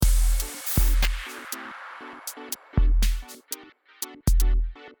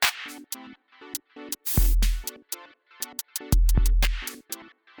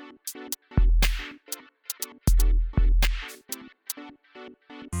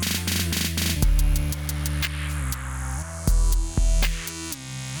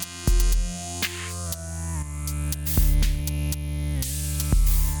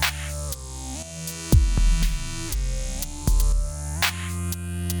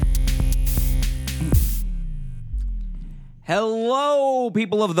Hello,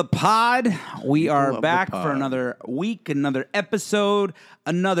 people of the pod. We are back for another week, another episode,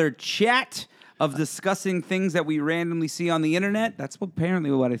 another chat of discussing things that we randomly see on the internet. That's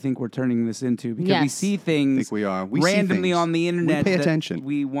apparently what I think we're turning this into, because we see things I think we are. We randomly see things. on the internet we pay that attention.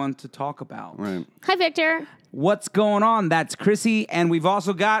 we want to talk about. Right. Hi, Victor. What's going on? That's Chrissy, and we've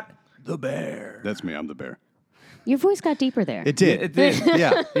also got the bear. That's me. I'm the bear. Your voice got deeper there. It did. It did.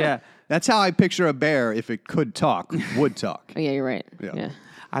 Yeah. Yeah. That's how I picture a bear if it could talk, would talk. Oh, yeah, you're right. Yeah.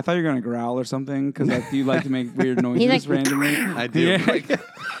 I thought you were going to growl or something, because you like to make weird noises like, randomly. I do. Yeah.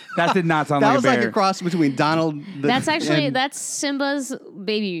 That did not sound That like was a bear. like a cross between Donald. That's Simba's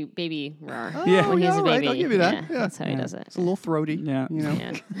baby roar. Yeah. When he's yeah, a right. baby. I'll give you that. Yeah, Yeah. That's how he does it. It's a little throaty. Yeah. You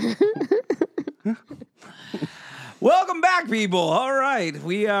know. Yeah. Welcome back, people. All right.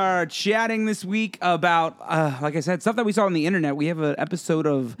 We are chatting this week about, like I said, stuff that we saw on the internet. We have an episode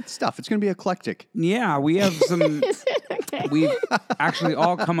of... Stuff. It's going to be eclectic. Yeah, we have some... Is it? Okay. We've actually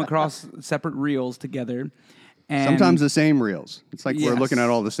all come across separate reels together. And Sometimes the same reels. It's like we're Yes. looking at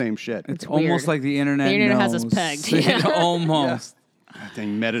all the same shit. it's weird. almost like the internet The internet has knows. us pegged. It Yeah. almost. I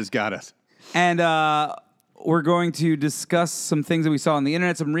think Meta's got us. And we're going to discuss some things that we saw on the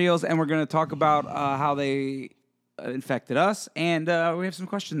internet, some reels, and we're going to talk about how they infected us. And we have some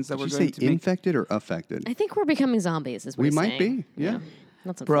questions that Did we're you going say to make. infected or affected? I think we're becoming zombies, is what We he's might saying. be. Yeah.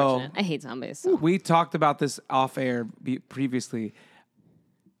 That's Bro. unfortunate. I hate zombies. So. We talked about this off air previously.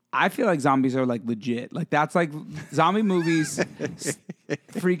 I feel like zombies are like legit. Like that's like zombie movies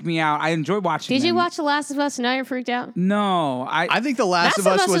freak me out. I enjoy watching Did you them. watch The Last of Us and now you're freaked out? No, I think The Last of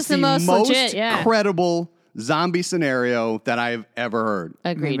Last Us of Us was is the the most most legit, yeah. credible zombie scenario that I've ever heard.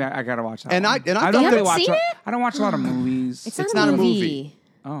 Agreed. maybe I gotta watch that. And one. I don't thought really haven't watch. seen it? I don't watch a lot of movies. It's It's not not a a movie. movie.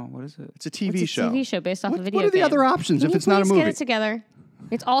 Oh, what is it? It's a TV It's show. a TV show based off a video What are the game. other options Can if you it's not a please movie? Get it together.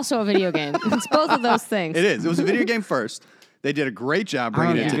 It's also a video game. It's both of those things. It is. It was a video game first. They did a great job I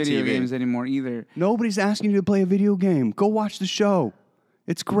don't bringing it do to video TV. games anymore either. Nobody's asking you to play a video game. Go watch the show.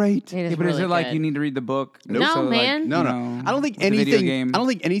 It's great. It is Yeah, but really is it like good. you need to read the book? Nope. No, So, like, man. No, you no. know, I don't think with the video anything. game. I don't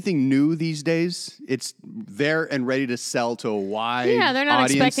think anything new these days. It's there and ready to sell to a wide Yeah, they're not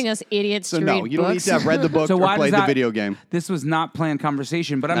audience. expecting us idiots So to no, read you don't need books. to have read the book So or why played does the that- video game. This was not planned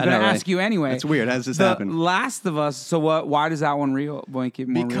conversation, but I'm I going to know, right? ask you anyway. That's weird. How does this The happen? Last of Us. So what? Why does that one make it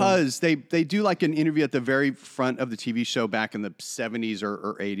more real? Because they do like an interview at the very front of the TV show back in the 70s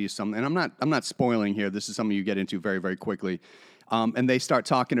or 80s something. And I'm not spoiling here. This is something you get into very, very quickly. And they start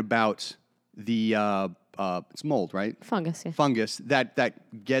talking about the it's mold, right? Fungus, yeah. Fungus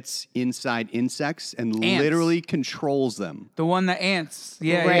that gets inside insects and Ants. literally controls them. The one that ants.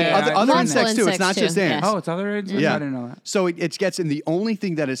 Yeah, Right. yeah. Other I've Multiple seen that. insects too. It's not insects, just too. ants. Oh, it's other ants? Yeah. I didn't know that. So it gets, and the only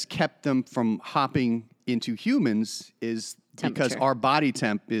thing that has kept them from hopping into humans is because Temperature. our body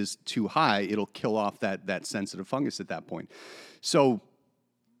temp is too high. It'll kill off that sensitive fungus at that point. So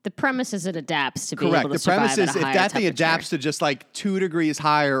The premise is it adapts to be correct. able to The survive premise is at a if higher that thing temperature. adapts to just like 2 degrees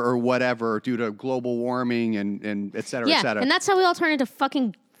higher or whatever due to global warming and et cetera, et Yeah, cetera. and that's how we all turn into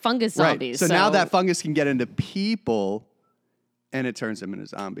fucking fungus zombies. Right. So now that fungus can get into people, and it turns them into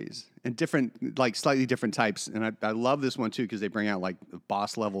zombies and different, like slightly different types. And I love this one too because they bring out like the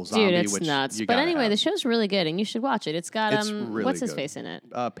boss level zombie, Dude, it's which nuts. you But gotta anyway, have. the show's really good, and you should watch it. It's got It's really what's his good. face in it?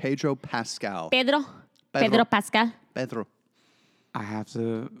 Pedro Pascal. Pedro Pascal. Pedro. I have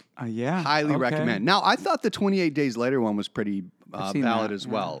to, yeah. Highly okay. recommend. Now, I thought the 28 Days Later one was pretty seen valid that, as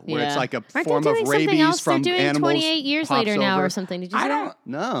yeah. well, where it's like a Aren't form they of doing something rabies else? from They're doing animals. 28 years pops later now over. or something. Did you see I that? don't.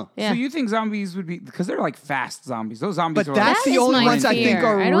 No. Yeah. So you think zombies would be, because they're like fast zombies. Those zombies But are that's That the is only my ones I think fear.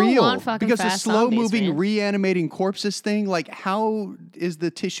 are I don't real. want fucking Because the fast slow-moving, zombies, man. reanimating corpses thing, like how is the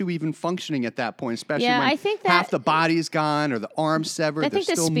tissue even functioning at that point? Especially Yeah, when I think half that- the body's gone or the arm's severed. I think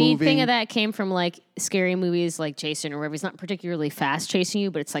they're the still speed moving. thing of that came from like scary movies like Jason or wherever. He's not particularly fast chasing you,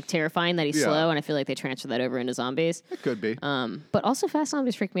 but it's like terrifying that he's Yeah. slow, and I feel like they transfer that over into zombies. It could be. But also fast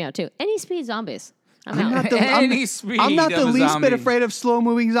zombies freak me out too. Any speed zombies. I'm I'm out. not the, Any speed I'm not the of a least zombie. bit afraid of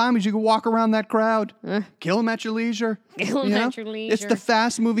slow-moving zombies. You can walk around that crowd, kill them at your leisure. Kill 'em you know? at your leisure. It's the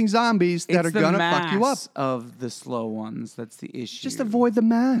fast-moving zombies that It's are the gonna fuck you up. mass of the slow ones. That's the issue. Just avoid the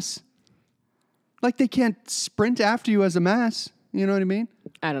mass. Like they can't sprint after you as a mass. You know what I mean?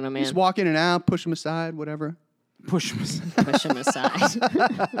 I don't know, man. Just walk in and out, push them aside, whatever. Push him aside. Push him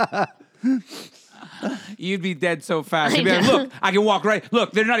aside. You'd be dead so fast. I You'd be like, know. look, I can walk right.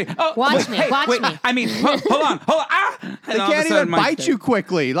 Look, they're not even. Oh, Watch me, Hey, watch wait, me. I mean, hold on. Ah! And They all of a can't sudden, even Mike's bite dead. you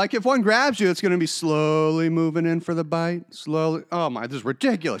quickly. Like if one grabs you, it's going to be slowly moving in for the bite. Slowly. Oh my, this is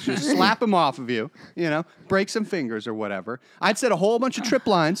ridiculous. Just slap them off of you. Break some fingers or whatever. I'd set a whole bunch of trip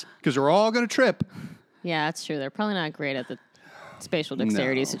lines because they're all going to trip. Yeah, that's true. They're probably not great at the spatial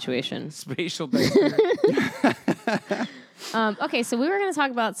dexterity No. situation. Spatial dexterity. Okay, so we were going to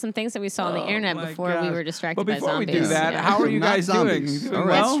talk about some things that we saw on the internet my before we gosh. were distracted But by before zombies. we do that, Yeah. how are you Not guys doing? zombies. You doing All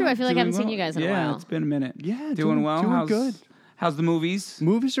right. well? That's true. I feel like I haven't Doing seen you guys in a yeah, while. it's been a minute. Yeah, doing doing- well. doing how's, good. How's the movies?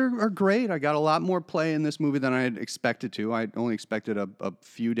 Movies are great. I got a lot more play in this movie than I had expected to. I only expected a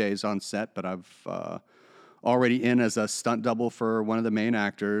few days on set, but I've already in as a stunt double for one of the main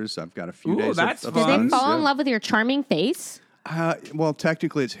actors. I've got a few Ooh, days that's of Did they fun. fall in yeah. love with your charming face? Well,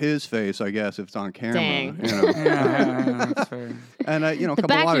 technically, it's his face, I guess, if it's on camera. Dang. Yeah, that's fair. And a The couple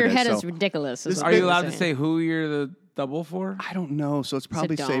back of water your days, head so is ridiculous. is This what Are you I'm allowed to saying. say who you're the double for? I don't know, so it's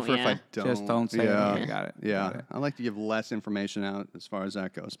probably don't, safer if yeah. I don't. Just don't say it. Yeah, Okay, got it. Yeah, Got it. I like to give less information out as far as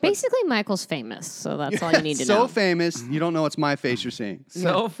that goes. But Basically, Michael's famous, so that's all you need to so know. famous, you don't know it's my face you're seeing.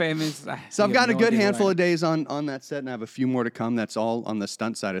 So famous. So I've You have got a no good idea handful why. of days on that set, and I have a few more to come. That's all on the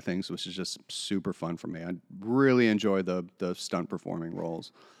stunt side of things, which is just super fun for me. I really enjoy the stunt performing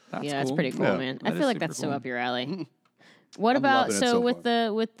roles. That's Yeah, that's cool. pretty cool, Yeah. man. That I is feel like super that's so cool. up your alley. What I'm about loving it so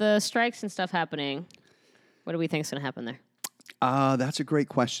so with the strikes and stuff happening? What do we think is going to happen there? That's a great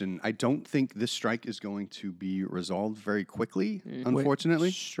question. I don't think this strike is going to be resolved very quickly, unfortunately.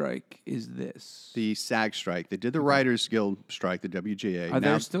 Which strike is this? The SAG strike. They did the Writers Guild strike, the WGA. Are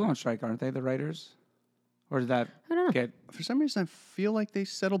Now, they still on strike? Aren't they the writers? Or did that I don't know. get? for some reason, I feel like they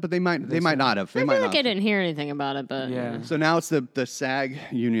settled, but they might settle? not have. They I might feel not. like I didn't hear anything about it, but Yeah. So now it's the SAG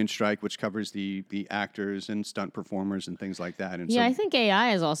union strike, which covers the actors and stunt performers and things like that. And yeah, so, I think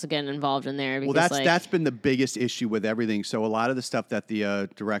AI is also getting involved in there. Because, well, that's been the biggest issue with everything. So a lot of the stuff that the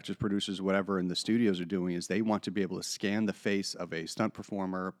directors, producers, whatever, in the studios are doing is they want to be able to scan the face of a stunt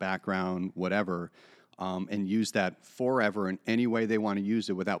performer, background, whatever, and use that forever in any way they want to use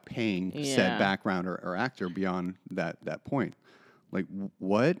it without paying Yeah. said background or actor beyond that point. Like,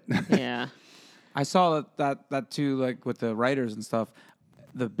 what? yeah. I saw that too, like with the writers and stuff.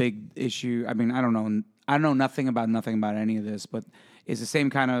 The big issue. I mean, I don't know nothing about any of this, but it's the same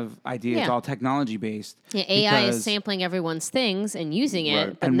kind of idea. It's Yeah. all technology based. Yeah, AI is because- sampling everyone's things and using it,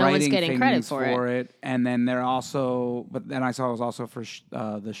 Right. but and no one's writing getting credit things for it. And then they're also, but then I saw it was also for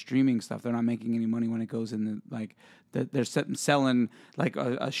the streaming stuff. They're not making any money when it goes in they're selling like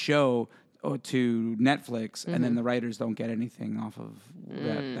a show to Netflix, and then the writers don't get anything off of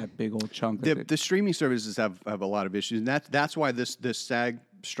that big old chunk. The streaming services have a lot of issues, and that's why this SAG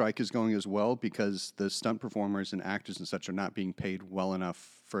strike is going as well, because the stunt performers and actors and such are not being paid well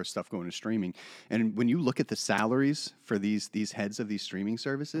enough for stuff going to streaming. And when you look at the salaries for these heads of these streaming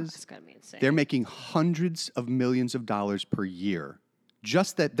services, It's gotta be insane. they're making hundreds of millions of dollars per year,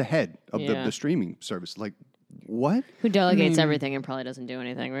 just the head of Yeah. the streaming service. Like, what? Who delegates everything and probably doesn't do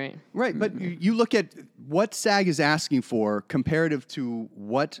anything, right? Right, but you look at what SAG is asking for comparative to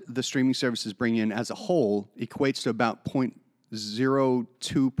what the streaming services bring in as a whole equates to about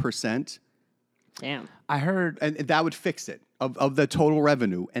 0.02%, Damn. I heard and that would fix it of the total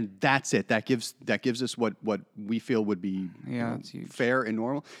revenue, and that's it. That gives us what we feel would be that's huge. fair and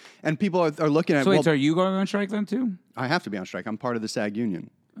normal. And people are looking at. So wait, well, so are you going on strike then too? I have to be on strike. I'm part of the SAG union.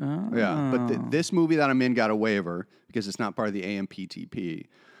 Oh. Yeah, but this movie that I'm in got a waiver because it's not part of the AMPTP.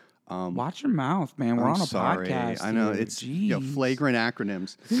 Watch your mouth, man. We're I'm on a sorry. podcast. I know here. it's Jeez. flagrant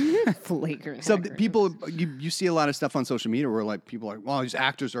acronyms. Flagrant. So acronyms. people, you see a lot of stuff on social media where like people are like, well, these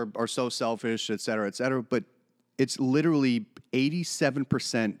actors are so selfish, et cetera, et cetera. But it's literally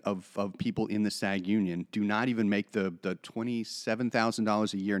 87% of people in the SAG union do not even make the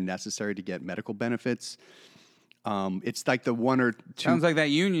 $27,000 a year necessary to get medical benefits. It's like the one or two. Sounds like that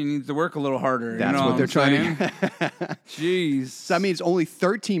union needs to work a little harder. That's you know what they're trying to. Jeez. So that means only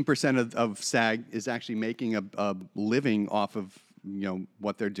 13% of SAG is actually making a living off of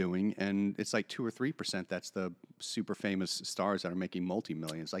what they're doing, and it's like 2 or 3% that's the super famous stars that are making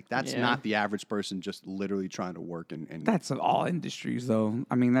multi-millions. Like that's Yeah. not the average person just literally trying to work and That's all industries, though.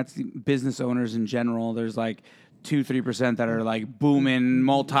 I mean, that's the business owners in general. There's like 2-3% that are like booming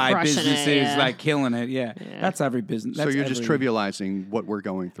multi-businesses, yeah. like killing it. Yeah. That's every business. so That's you're just trivializing what we're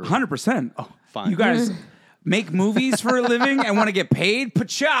going through. 100%. Oh, fine. You guys make movies for a living and want to get paid?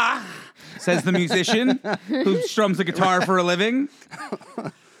 Pacha, says the musician who strums the guitar for a living.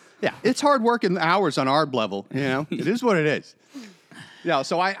 Yeah, it's hard work and hours on our level. It is what it is. Yeah,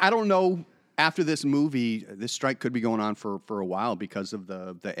 so I don't know. After this movie, this strike could be going on for a while because of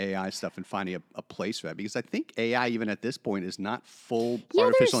the AI stuff and finding a place for that. Because I think AI, even at this point, is not full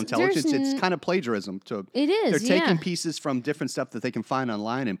artificial intelligence. It's kind of plagiarism. It is. They're taking pieces from different stuff that they can find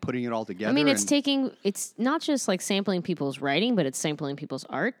online and putting it all together. I mean, it's not just like sampling people's writing, but it's sampling people's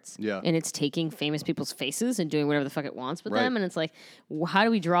arts. Yeah. And it's taking famous people's faces and doing whatever the fuck it wants with them. And it's like, how do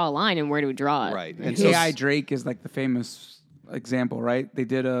we draw a line and where do we draw it? Right. And AI Drake is like the famous example, right? They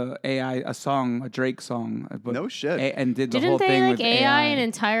did a Drake song. No shit. And did the Didn't whole thing with Didn't they AI an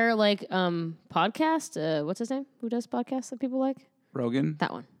entire podcast? What's his name? Who does podcasts that people like? Rogan?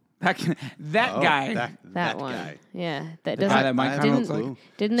 That one. That guy. That one. guy. Yeah. That The guy that Mike I have Connell's no like. clue.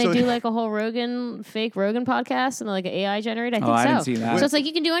 Didn't they do like a whole fake Rogan podcast and like an AI generated? I think so. I didn't see that. So it's like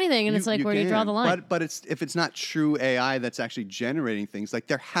you can do anything, and it's like where do you draw the line? But if it's not true AI that's actually generating things, like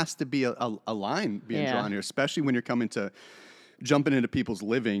there has to be a line being drawn here, especially when you're jumping into people's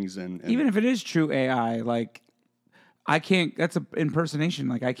livings and even if it is true AI, like I can't. That's an impersonation.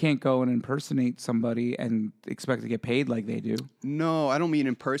 Like I can't go and impersonate somebody and expect to get paid like they do. No, I don't mean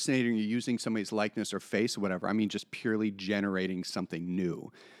impersonating or using somebody's likeness or face or whatever. I mean just purely generating something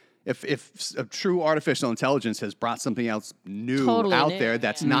new. If a true artificial intelligence has brought something else new out there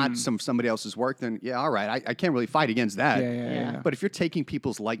that's not somebody else's work, then yeah, all right, I can't really fight against that. Yeah. But if you're taking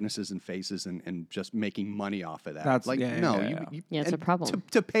people's likenesses and faces and just making money off of that, That's- like it's a problem.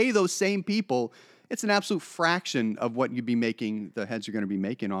 To pay those same people, it's an absolute fraction of what you'd be making. The heads are going to be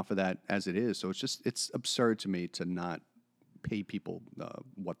making off of that as it is. So it's absurd to me to not pay people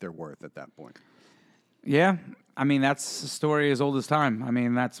what they're worth at that point. Yeah. I mean, that's a story as old as time. I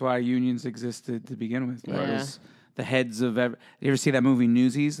mean, that's why unions existed to begin with. That was the heads of you ever see that movie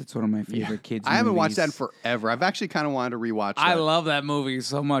Newsies? It's one of my favorite kids' I haven't watched movies. that in forever. I've actually kind of wanted to rewatch that. I love that movie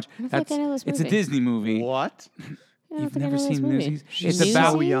so much. I know this It's a movie. Disney movie. What? You've never seen Newsies? She's It's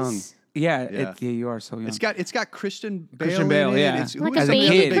about so young. Yeah, you are so young. It's got Christian Bale. Christian Bale, in it. yeah. It's, Like who a are some of the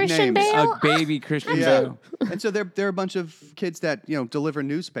baby other big Christian names? Bale? A baby Christian Yeah. Bale. And so they're a bunch of kids that deliver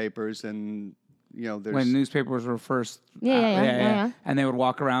newspapers and there's When newspapers were first, Yeah. and they would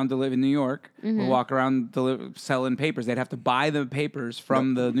walk around to live in New York, would walk around selling papers. They'd have to buy the papers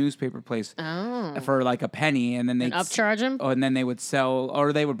from the newspaper place for like a penny, and then they'd upcharge them. Oh, and then they would sell,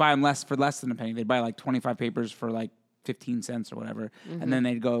 or they would buy them for less than a penny. They'd buy like 25 papers for like 15 cents or whatever, and then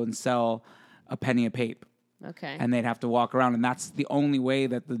they'd go and sell a penny a pape. Okay. And they'd have to walk around, and that's the only way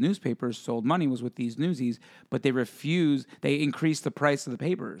that the newspapers sold money was with these newsies. But they refused. They increased the price of the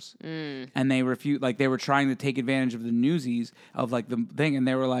papers, and they refused. Like they were trying to take advantage of the newsies of like the thing, and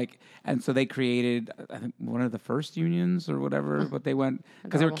they were like, and so they created I think one of the first unions or whatever. But they went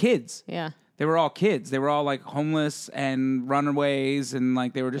because they were kids. Yeah. They were all kids. They were all like homeless and runaways, and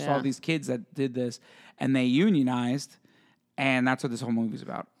like they were just all these kids that did this, and they unionized. And that's what this whole movie's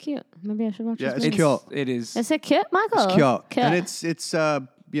about. Cute. Maybe I should watch this. it's cute. It is. Is it cute, Michael? It's cute. Cute. And it's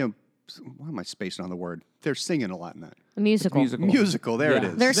why am I spacing on the word? They're singing a lot in that. A musical. Musical, there it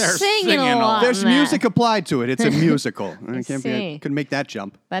is. They're singing a lot. There's in that. music applied to it. It's a musical. I see. couldn't make that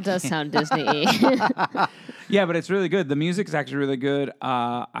jump. That does sound Disney-y. Yeah, but it's really good. The music's actually really good.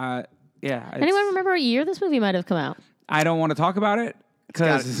 Anyone remember what year this movie might have come out? I don't want to talk about it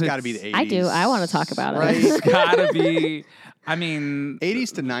because It's got to be the 80s. I do. I want to talk about it. Right? It's got to be. I mean,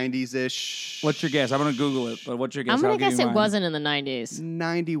 80s to 90s-ish. what's your guess? I'm going to Google it, but what's your guess? I'm going I'll to give guess you it mine. wasn't in the 90s.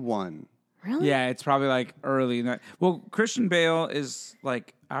 91. Really? Yeah, it's probably like early. Well, Christian Bale is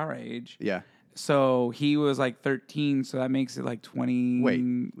like our age. Yeah. So he was like 13, so that makes it like 20.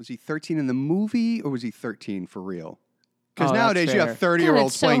 Wait, was he 13 in the movie or was he 13 for real? Because Oh, that's nowadays you fair. have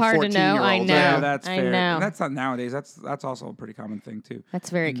 30-year-olds it's so playing hard to know. 14-year-olds. I know. Yeah, that's I fair. know. That's not nowadays. That's also a pretty common thing too. That's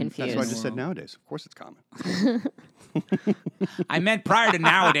very That's confused. why I just said nowadays. Of course it's common. I meant prior to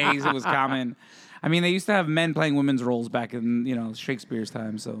nowadays it was common. I mean, they used to have men playing women's roles back in Shakespeare's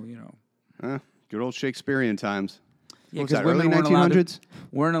time. So Good old Shakespearean times. yeah, What was that, women early weren't allowed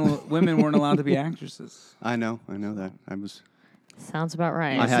 1900s? women weren't allowed to be actresses. I know that. I was. Sounds about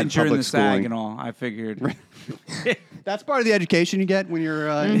right. I had Since you're in public the SAG schooling. and all, I figured. That's part of the education you get when you're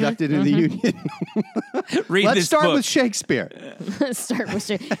inducted into the union. Read Let's this start book. with Shakespeare. Start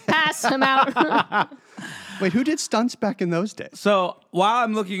with pass him out. Wait, who did stunts back in those days? So while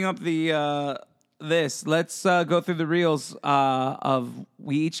I'm looking up the this, let's go through the reels of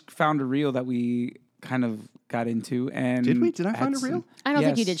we each found a reel that we kind of got into. And Did we? Did I had find a some- reel? I don't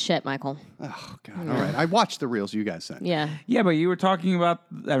think you Yes. did shit, Michael. Oh God! All right, I watched the reels you guys sent. Yeah. Yeah, but you were talking about.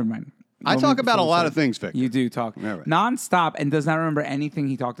 Never mind. I Go talk with the about a full lot story. of things, Victor. You do talk All right. nonstop and does not remember anything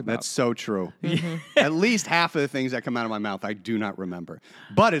he talked about. That's so true. At least half of the things that come out of my mouth, I do not remember.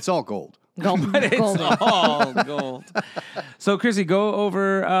 But it's all gold. Gold. But it's Golden. all gold. So, Chrissy, go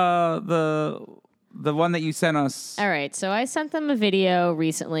over the one that you sent us. All right, so I sent them a video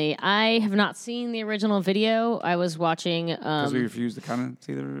recently. I have not seen the original video. I was watching. Because we refused to kind of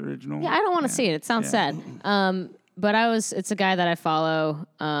see the original. Yeah, I don't want to see it. It sounds sad. But it's a guy that I follow.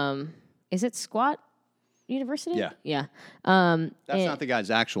 Is it Squat University? Yeah. Yeah. That's not the guy's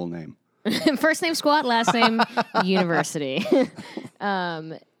actual name. First name Squat, last name University.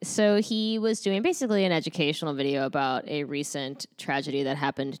 So he was doing basically an educational video about a recent tragedy that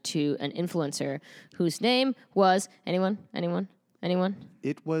happened to an influencer whose name was anyone?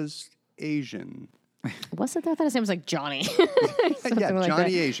 It was Asian. What's it? I thought his name was like Johnny. Yeah, like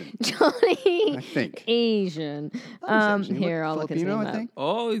Johnny that. Asian. Johnny. I think. Asian. Asian. Here, I'll look his Filipino, name I up. think.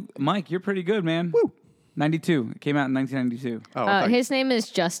 Oh, Mike, you're pretty good, man. Woo. 92. It came out in 1992. Oh, I thought- His name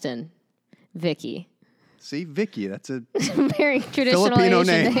is Justin Vicky. see, Vicky. That's a Very traditional Filipino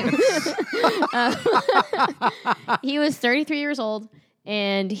Asian name. He was 33 years old,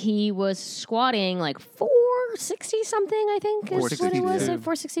 and he was squatting like 460 something, I think is what it was,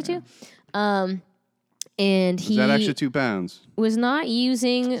 462. And he Is that extra 2 pounds? was not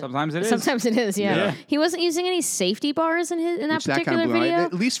using. Sometimes it is. Sometimes it is. Yeah. Yeah. He wasn't using any safety bars in that Which that particular kind of blew video.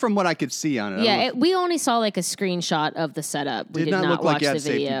 At least from what I could see on it. I Yeah, don't know we only saw like a screenshot of the setup. We if- did did not look like watch he had the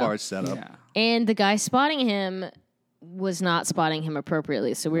safety video. bars set up. Yeah. And the guy spotting him was not spotting him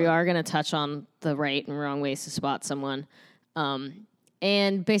appropriately. So we are going to touch on the right and wrong ways to spot someone.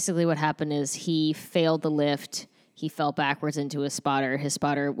 And basically what happened is he failed the lift. He fell backwards into his spotter. His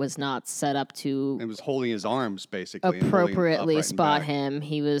spotter was not set up to It was holding his arms, basically. and holding him appropriately upright and spot back. him.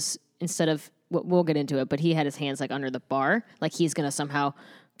 He was, instead of, we'll get into it, but he had his hands like under the bar. Like he's going to somehow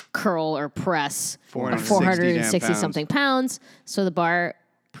curl or press 460 damn something pounds. So the bar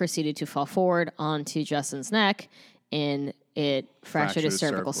proceeded to fall forward onto Justin's neck, and it fractured his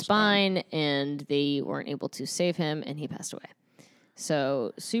cervical spine, and they weren't able to save him, and he passed away.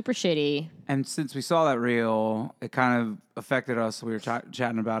 So super shitty. And since we saw that reel, it kind of affected us. We were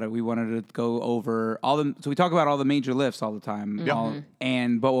chatting about it. We wanted to go over all the. So we talk about all the major lifts all the time.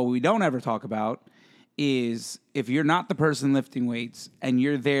 But what we don't ever talk about is if you're not the person lifting weights and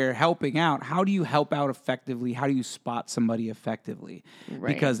you're there helping out, how do you help out effectively? How do you spot somebody effectively?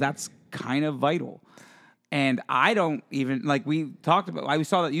 Right. Because that's kind of vital. And I don't even, like we talked about, I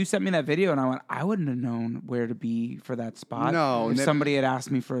saw that you sent me that video and I went, I wouldn't have known where to be for that spot. No. If somebody had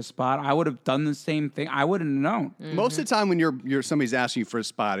asked me for a spot, I would have done the same thing. I wouldn't have known. Most of the time when you're somebody's asking you for a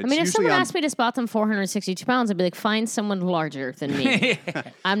spot, it's I mean, if usually someone on, asked me to spot them 462 pounds, I'd be like, find someone larger than me.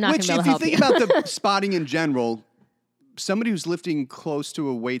 I'm not going which to be able if to you help think about the spotting in general, somebody who's lifting close to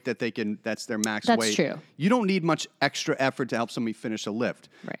a weight that's their max That's weight. true. You don't need much extra effort to help somebody finish a lift.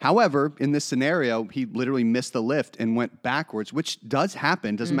 Right. However, in this scenario, he literally missed the lift and went backwards, which does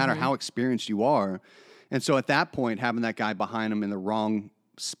happen. Doesn't matter how experienced you are. And so at that point, having that guy behind him in the wrong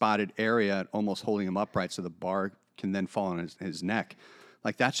spotted area, almost holding him upright so the bar can then fall on his neck.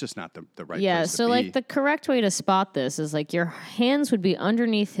 Like, that's just not the right Yeah, place so to be. like the correct way to spot this is like your hands would be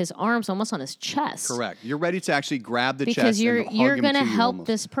underneath his arms, almost on his chest. Correct. You're ready to actually grab the Because chest you're and hug him going to to you help almost.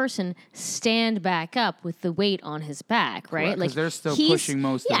 this person stand back up with the weight on his back, right? Correct, 'cause they're still he's- pushing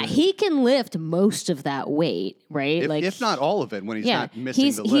most of Yeah, it. he can lift most of that weight, right? If not all of it, when he's yeah, not missing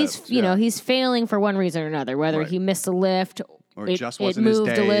he's the lift. you know, he's failing for one reason or another, whether Right. he missed the lift Or it just wasn't his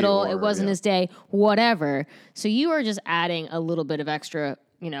moved day, a little, or- it wasn't yeah. his day, whatever. So you are just adding a little bit of extra,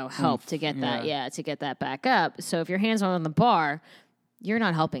 help to get that, to get that back up. So if your hands are on the bar, you're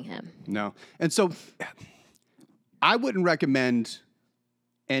not helping him. No. And so I wouldn't recommend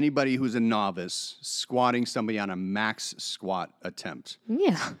anybody who's a novice squatting somebody on a max squat attempt.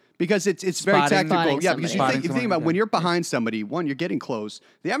 Yeah. Because it's very Spotting technical. Yeah, because somebody. you think about when you're behind somebody, one, you're getting close.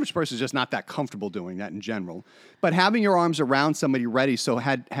 The average person is just not that comfortable doing that in general. But having your arms around somebody ready, so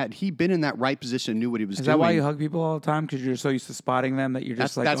had he been in that right position, knew what he was Is doing. that why you hug people all the time? Because you're so used to spotting them that you're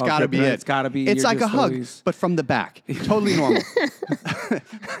just That's oh, got to good, be but it. It's got to be. It's you're like a just hug, always- but from the back. Totally normal.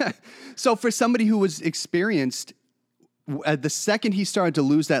 So for somebody who was experienced, the second he started to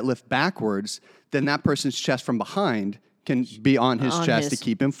lose that lift backwards, then that person's chest from behind can be on his chest to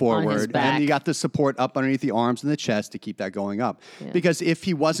keep him forward. back. And you got the support up underneath the arms and the chest to keep that going up. Yeah. Because if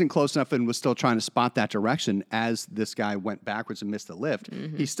he wasn't close enough and was still trying to spot that direction as this guy went backwards and missed the lift,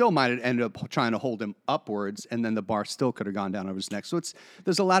 he still might have ended up trying to hold him upwards, and then the bar still could have gone down over his neck. So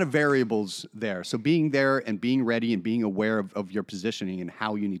there's a lot of variables there. So being there and being ready and being aware of your positioning and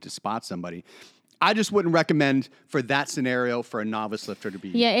how you need to spot somebody, I just wouldn't recommend for that scenario for a novice lifter to be.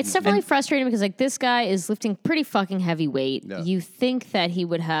 Yeah, it's definitely frustrating because like this guy is lifting pretty fucking heavy weight. Yeah. You think that he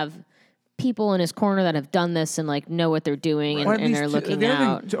would have people in his corner that have done this and like know what they're doing and are looking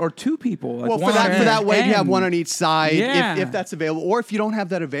out. Or two people. Like well, for that weight, you have one on each side Yeah. if that's available. Or if you don't have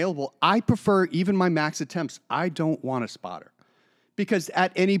that available, I prefer even my max attempts. I don't want a spotter. Because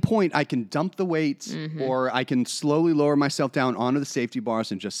at any point, I can dump the weights or I can slowly lower myself down onto the safety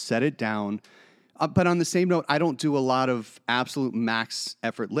bars and just set it down. But on the same note, I don't do a lot of absolute max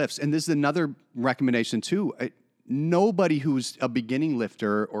effort lifts. And this is another recommendation, too. Nobody who's a beginning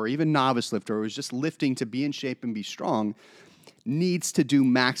lifter or even novice lifter or is just lifting to be in shape and be strong needs to do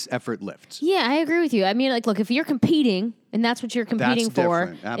max effort lifts. Yeah, I agree with you. I mean, like, look, if you're competing and that's what you're competing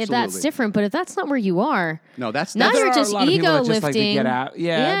for, that's different. But if that's not where you are, now you're just ego lifting. Like to get out.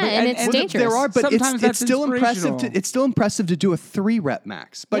 And it's dangerous. There are, but it's still impressive. It's still impressive to do a 3-rep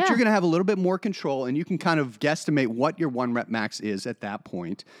max. But you're going to have a little bit more control, and you can kind of guesstimate what your 1-rep max is at that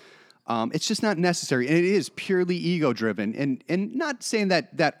point. It's just not necessary, and it is purely ego-driven. And not saying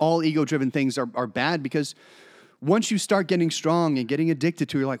that all ego-driven things are bad, because once you start getting strong and getting addicted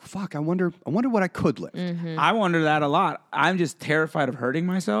to it, you're like, fuck, I wonder what I could lift. Mm-hmm. I wonder that a lot. I'm just terrified of hurting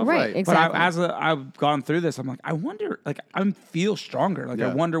myself. Right, exactly. But I've gone through this, I'm like, I wonder, like, I feel stronger. Like,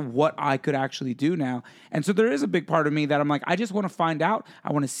 I wonder what I could actually do now. And so there is a big part of me that I'm like, I just want to find out.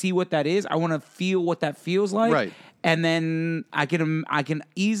 I want to see what that is. I want to feel what that feels like. Right. And then I can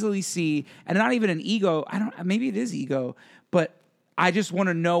easily see, and not even an ego, maybe it is ego, but I just want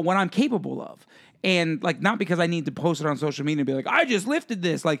to know what I'm capable of. And like, not because I need to post it on social media and be like, I just lifted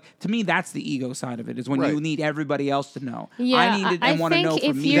this. Like, to me, that's the ego side of it, is when you need everybody else to know. Yeah, I need it and want to know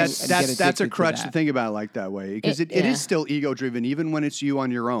from me. That's a crutch to think about it like that way, because it is still ego driven, even when it's you on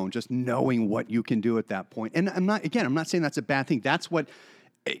your own, just knowing what you can do at that point. And I'm not saying that's a bad thing. That's what,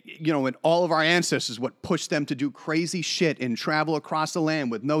 and all of our ancestors, what pushed them to do crazy shit and travel across the land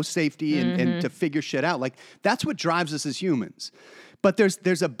with no safety and to figure shit out. Like, that's what drives us as humans. But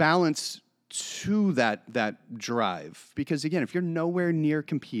there's a balance to that drive, because again, if you're nowhere near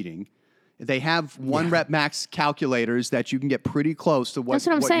competing, they have 1-rep max calculators that you can get pretty close to what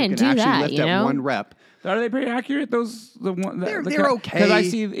I'm saying. You can do actually that, lift at 1 rep. Are they pretty accurate? They're okay. Because I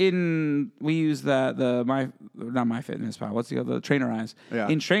see we use not MyFitnessPal. What's the other? Trainer Eyes. Yeah.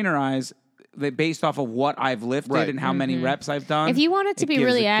 In Trainer Eyes, they based off of what I've lifted and how many reps I've done. If you want it to be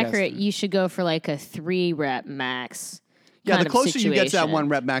really accurate, you should go for like a 3-rep max. Yeah, the closer you get to that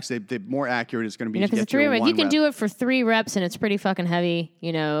 1-rep max, the more accurate it's going to be. Because if you can do it for 3 reps and it's pretty fucking heavy,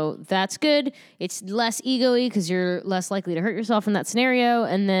 that's good. It's less ego-y because you're less likely to hurt yourself in that scenario,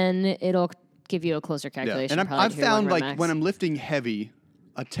 and then it'll give you a closer calculation. Yeah. And I've found, like, when I'm lifting heavy,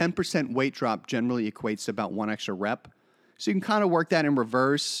 a 10% weight drop generally equates to about 1 extra rep. So you can kind of work that in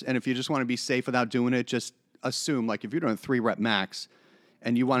reverse, and if you just want to be safe without doing it, just assume, like, if you're doing a 3-rep max,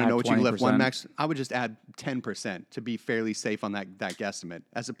 and you want to know what you can lift 1 max, I would just add 10% to be fairly safe on that guesstimate,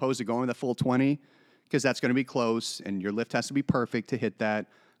 as opposed to going with a full 20, because that's going to be close, and your lift has to be perfect to hit that.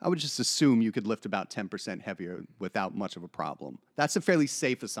 I would just assume you could lift about 10% heavier without much of a problem. That's a fairly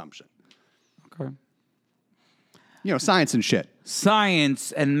safe assumption. Okay. Science and shit.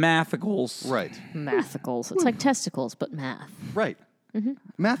 Science and mathicals. Right. Mathicals. It's like testicles, but math. Right. Mm-hmm.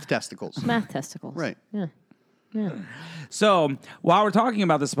 Math testicles. Math testicles. Right. Yeah. Yeah. So while we're talking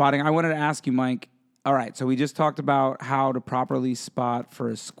about the spotting, I wanted to ask you, Mike. All right, so we just talked about how to properly spot for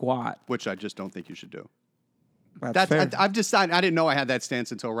a squat, which I just don't think you should do. That's fair. I've decided. I didn't know I had that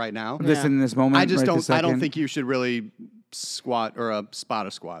stance until right now. In this moment, I just don't. I don't think you should really squat or spot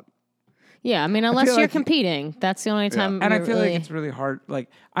a squat. Yeah, I mean, unless you're competing, that's the only time. And I feel like it's really hard. Like,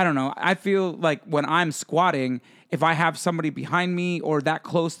 I don't know. I feel like when I'm squatting, if I have somebody behind me or that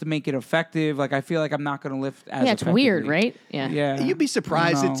close to make it effective, like, I feel like I'm not going to lift as it's weird, right? Yeah. You'd be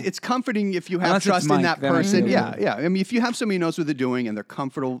surprised. It's comforting if you have trust in that person. Yeah. I mean, if you have somebody who knows what they're doing and they're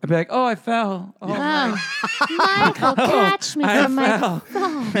comfortable. I'd be like, oh, I fell. Oh, Michael, catch me from my fall.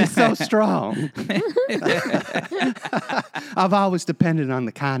 You're so strong. I've always depended on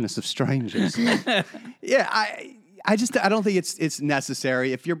the kindness of strangers. I don't think it's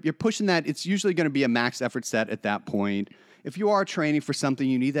necessary. If you're pushing that, it's usually going to be a max effort set at that point. If you are training for something,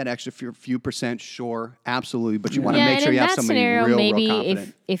 you need that extra few percent, sure, absolutely. But you want to make sure you have somebody real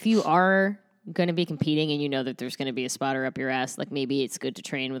confident. If you are going to be competing and you know that there's going to be a spotter up your ass, like, maybe it's good to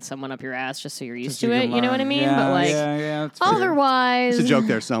train with someone up your ass just so you're used to it. You know what I mean? Yeah, but like, otherwise, it's a joke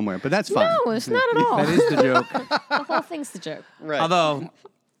there somewhere, but that's fine. No, it's not at all. That is the joke. The whole thing's the joke. Right. Although,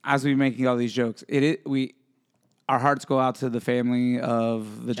 as we're making all these jokes, our hearts go out to the family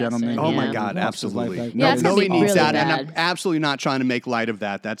of the gentleman. Oh my Yeah. God, absolutely. that's gonna Nobody be needs really that, and bad. I'm absolutely not trying to make light of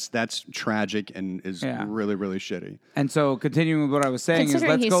that. That's tragic and is really, really shitty. And so, continuing with what I was saying Considering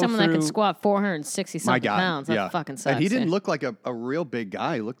is, let's he's go someone through. that can squat 460 My something God, pounds, that fucking sucks. And he didn't yeah. look like a real big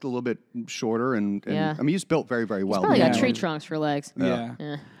guy. He looked a little bit shorter, and Yeah. I mean, he's built very, very well. Probably got Yeah. tree trunks for legs.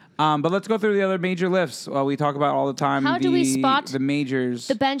 Yeah. But let's go through the other major lifts. We talk about all the time. How do we spot the majors?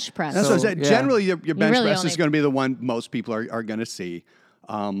 The bench press. That's what I said. yeah. Generally, your bench really press only- is going to be the one most people are going to see.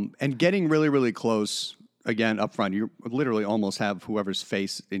 And getting really, really close, again, up front, you literally almost have whoever's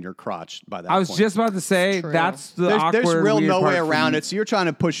face in your crotch by that point. I was just about to say True. that's the awkward. There's real weird no way part for around me. it. So you're trying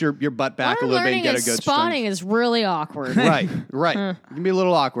to push your butt back What a I'm little bit and learning get is a good spotting strength. is really awkward. Right. It can be a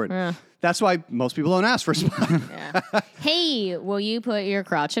little awkward. That's why most people don't ask for spotting. Hey, will you put your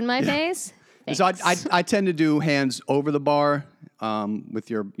crotch in my face? So Thanks. I tend to do hands over the bar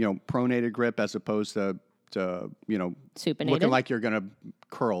with your pronated grip as opposed to Supinated. looking like you're going to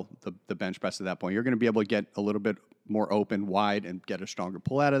curl the bench press at that point. You're going to be able to get a little bit more open, wide, and get a stronger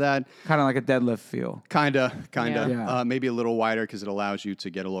pull out of that. Kind of like a deadlift feel. Kinda. Yeah. Maybe a little wider because it allows you to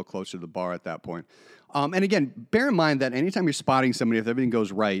get a little closer to the bar at that point. And again, bear in mind that anytime you're spotting somebody, if everything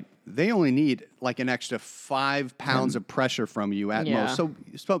goes right, they only need like an extra 5 pounds of pressure from you at Yeah. most.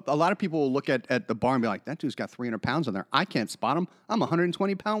 So a lot of people will look at the bar and be like, that dude's got 300 pounds on there. I can't spot him. I'm a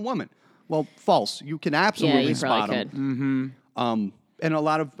 120-pound woman. Well, false. You can absolutely you spot probably him. could. Mm-hmm. And a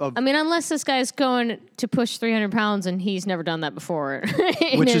lot of I mean, unless this guy's going to push 300 pounds and he's never done that before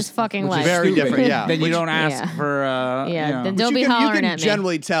in Which his is- fucking which is life. very different, yeah. Then you Which- don't ask Yeah. for. Then But don't be you hollering can at me.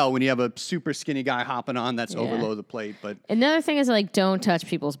 generally tell when you have a super skinny guy hopping on that's overload the plate. But Another thing is like don't touch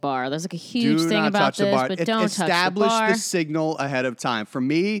people's bar. There's like a huge do thing not about touch this, the bar. but don't touch the Establish bar. the signal ahead of time. For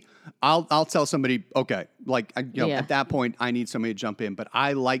me, I'll tell somebody, okay, like Yeah. at that point, I need somebody to jump in. But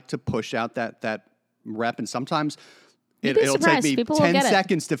I like to push out that rep, and sometimes You'd be it'll take surprised. me People will 10 get it.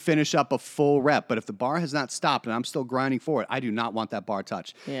 seconds to finish up a full rep. But if the bar has not stopped and I'm still grinding for it, I do not want that bar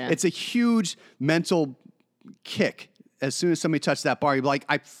touch. Yeah. It's a huge mental kick. As soon as somebody touched that bar, you'd be like,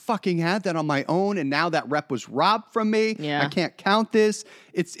 I fucking had that on my own, and now that rep was robbed from me. Yeah. I can't count this.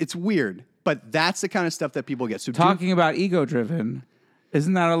 It's weird. But that's the kind of stuff that people get. So Talking about ego driven,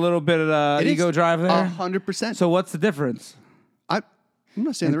 isn't that a little bit of ego drive there? 100%. So what's the difference? I'm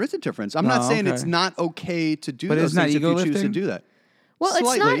not saying there is a difference. I'm not saying okay. it's not okay to do But those isn't that things if ego you choose to lifting? do that. Well, it's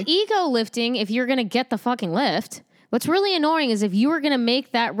Slightly. not ego lifting if you're going to get the fucking lift. What's really annoying is if you are going to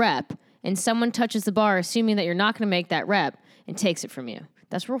make that rep and someone touches the bar assuming that you're not going to make that rep and takes it from you.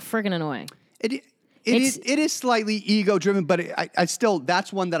 That's real friggin' annoying. It is slightly ego driven, but I still,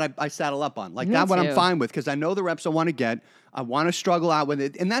 that's one that I saddle up on. Like Me that one I'm too. fine with because I know the reps I want to get. I want to struggle out with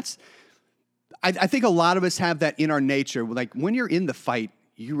it. And that's, I think a lot of us have that in our nature. Like when you're in the fight,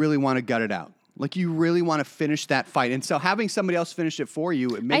 you really want to gut it out. Like you really want to finish that fight. And so having somebody else finish it for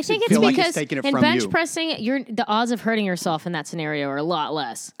you, it I makes think it it's feel like because it's taking it in from bench you. pressing, the odds of hurting yourself in that scenario are a lot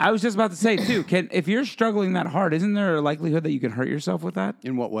less. I was just about to say too. If you're struggling that hard, isn't there a likelihood that you can hurt yourself with that?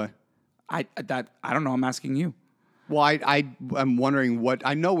 In what way? I don't know. I'm asking you. Well, I'm wondering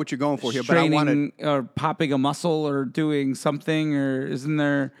I know what you're going for here, but I want to. Straining or popping a muscle or doing something, or isn't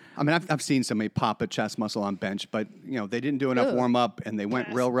there? I mean, I've seen somebody pop a chest muscle on bench, but they didn't do enough warm up, and they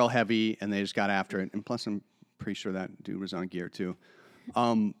went real heavy, and they just got after it. And plus, I'm pretty sure that dude was on gear too.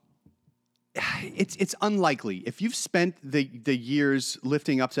 It's unlikely if you've spent the years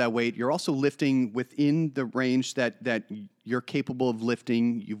lifting up to that weight. You're also lifting within the range that you're capable of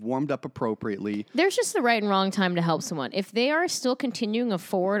lifting. You've warmed up appropriately. There's just the right and wrong time to help someone. If they are still continuing a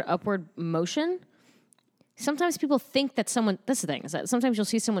forward, upward motion, sometimes people think that that's the thing, is that sometimes you'll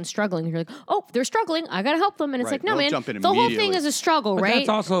see someone struggling and you're like, oh, they're struggling, I gotta help them. And it's Right, like, no, they'll man, jump in the whole thing immediately. is a struggle, But right? that's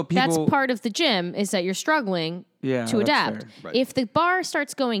also That's people- part of the gym, is that you're struggling Yeah, to that's adapt. fair. Right. If the bar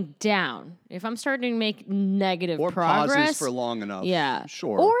starts going down, if I'm starting to make negative Or progress, pauses for long enough. yeah,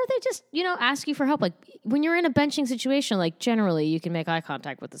 Sure. Or they just, ask you for help. Like when you're in a benching situation, like generally you can make eye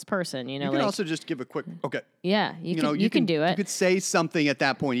contact with this person. you can also just give a quick, okay. yeah, you can do You it. could say something at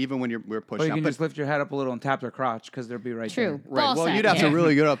that point, even when we're Or pushing you out. can But just lift your head up a little and tap their crotch because they'll be right True. there. right. Ball Well, sack, you'd have to yeah.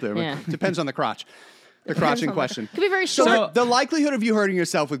 really get up there. Yeah. Depends on the crotch. The crotch in question. Could be very So short. the likelihood of you hurting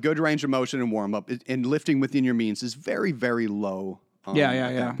yourself with good range of motion and warm up and lifting within your means is very, very low. At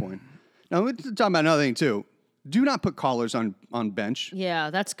that point. Now we're talking about another thing too. Do not put collars on bench. Yeah,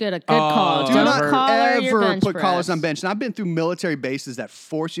 that's good. A good call. Do Don't not collar your ever bench put collars press. on bench. And I've been through military bases that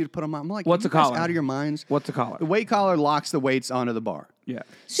force you to put them on. I'm like, What's are a you guys collar? out of your minds? What's a collar? The weight collar locks the weights onto the bar. Yeah.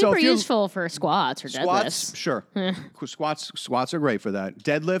 Super useful for squats or deadlifts. Sure. Squats are great for that.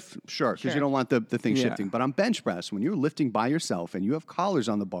 Deadlift, sure, because you don't want the thing shifting. But on bench press, when you're lifting by yourself and you have collars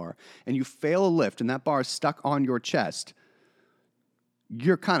on the bar and you fail a lift and that bar is stuck on your chest,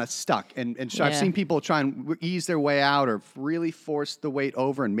 you're kind of stuck. And I've seen people try and ease their way out or really force the weight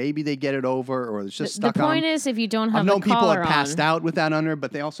over, and maybe they get it over, or it's just stuck on. The point is, if you don't have I've known people collar have passed on, out with that under,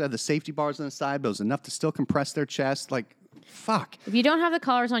 but they also have the safety bars on the side, but it was enough to still compress their chest. Like, fuck. If you don't have the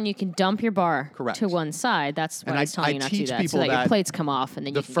collars on, you can dump your bar Correct. to one side. That's why I was telling you not to do that, so that your plates come off and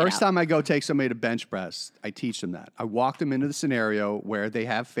then you can The first time I go take somebody to bench press, I teach them that. I walk them into the scenario where they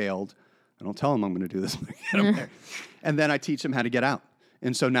have failed. I don't tell them I'm going to do this. And then I teach them how to get out.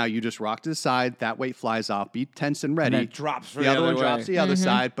 And so now you just rock to the side, that weight flies off, be tense and ready. And it drops the other one drops the other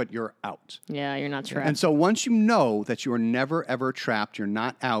side, but you're out. Yeah, you're not trapped. And so once you know that you are never, ever trapped, you're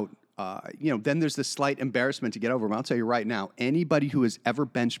not out, then there's this slight embarrassment to get over. But I'll tell you right now, anybody who has ever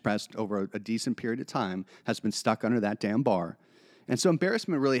bench pressed over a decent period of time has been stuck under that damn bar. And so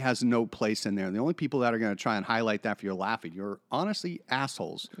embarrassment really has no place in there. And the only people that are going to try and highlight that for you laughing, you're honestly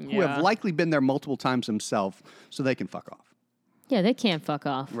assholes who have likely been there multiple times themselves, so they can fuck off. Yeah, they can't fuck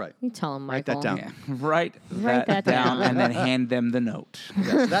off. Right. You tell them, Michael. Write that down. Yeah. Write that down and then hand them the note.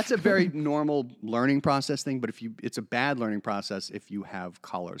 Yes, that's a very normal learning process thing, but it's a bad learning process if you have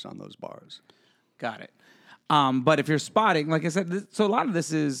collars on those bars. Got it. But if you're spotting, like I said, so a lot of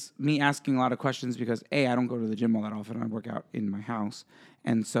this is me asking a lot of questions because I don't go to the gym all that often. I work out in my house,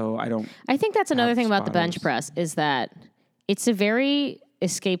 and so I don't. I think that's another thing about the spotters. bench press is that it's a very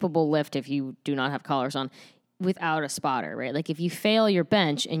escapable lift if you do not have collars on without a spotter, right? Like if you fail your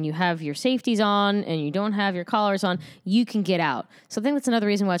bench and you have your safeties on and you don't have your collars on, you can get out. So I think that's another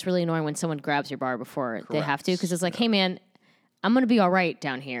reason why it's really annoying when someone grabs your bar before they have to, because it's like, hey man, I'm going to be all right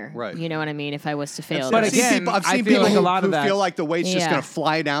down here. Right. You know what I mean? If I was to fail. But this. again, I've seen I feel people like who, a lot of who that- feel like the weight's just going to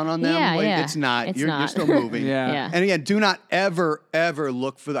fly down on them. Yeah, Like, yeah. it's not. It's You're not. still moving. Yeah. And again, do not ever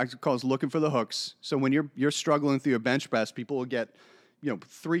look for I call it looking for the hooks. So when you're struggling through your bench press, people will get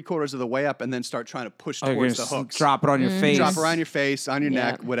 3/4 of the way up and then start trying to push towards the hooks. Drop it on your face. Drop around your face, on your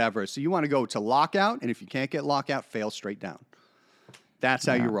Yeah. neck, whatever. So you want to go to lockout, and if you can't get lockout, fail straight down. That's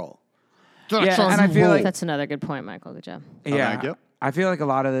how you roll. Yeah, and I feel like That's another good point, Michael. Good job. yeah, thank you. I feel like a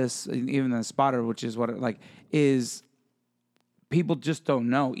lot of this, even the spotter, which is what is people just don't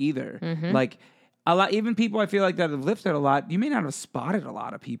know either. Like a lot, even people I feel like that have lifted a lot, you may not have spotted a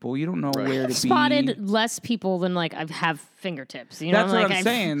lot of people. You don't know where to be. Spotted less people than like I have fingertips. You know, That's like what I'm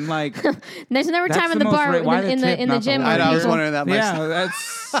saying. Like there's never That's time in the the most bar rate. Why the in tip, the not the gym. line? where I was people- wondering that myself. yeah,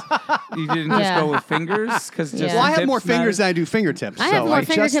 that's you didn't just Yeah. go with fingers because just Yeah. Well, I have tips more fingers matter? than I do fingertips. I have so more I just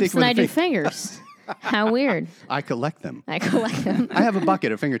fingertips stick than with I the do fingers. How weird. I collect them. I collect them. I have a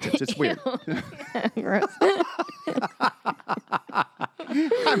bucket of fingertips. It's weird. Gross.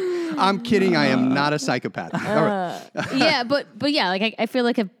 I'm kidding. I am not a psychopath. All right. Yeah, but yeah, like I feel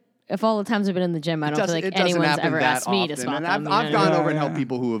like if all the times I've been in the gym, I don't feel like It doesn't anyone's happen ever that asked me to often. spot And them. I've you know what I gone mean? over and helped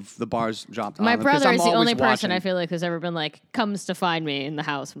people who have the bars dropped on My them, because brother I'm is the always only person watching. I feel like who's ever been like comes to find me in the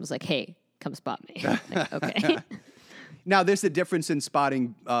house and was like, "Hey, come spot me." Like, okay. Now, there's a difference in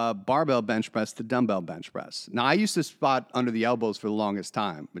spotting barbell bench press to dumbbell bench press. Now, I used to spot under the elbows for the longest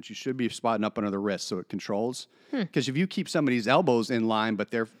time, but you should be spotting up under the wrist so it controls. Because if you keep somebody's elbows in line,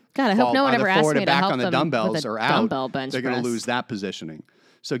 but they're God, I hope no one either ever asked forward me or to back help on the them dumbbells with a or out, dumbbell bench they're going to press. lose that positioning.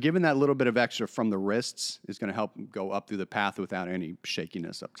 So giving that little bit of extra from the wrists is going to help them go up through the path without any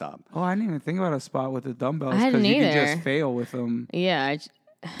shakiness up top. Oh, I didn't even think about a spot with the dumbbells I hadn't you can either. just fail with them. Yeah,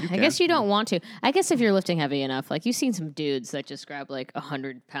 I guess you don't want to. I guess if you're lifting heavy enough, like you've seen some dudes that just grab like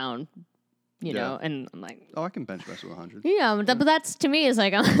 100-pound, you know, and I'm like, Oh, I can bench press with 100. yeah, but that's to me is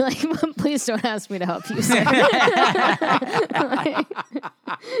like, I'm like, please don't ask me to help you, sir.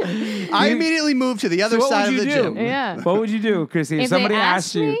 I immediately moved to the other So what side would of the you do? gym. Yeah. What would you do, Chrissy? If If they somebody asked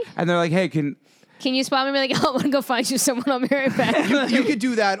asked you me? and they're like, "Hey, can Can you spot me? And be like, oh, I'm gonna go find you someone. I'll be right back. You could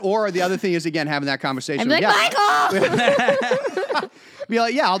do that, or the other thing is, again, having that conversation. I'd be like, Michael! Be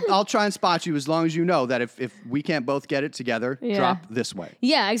like, yeah, I'll try and spot you as long as you know that if we can't both get it together, Yeah. drop this way.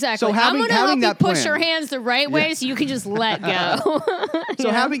 Yeah, exactly. So having- I'm gonna help having you that push plan. your hands the right way so you can just let go. So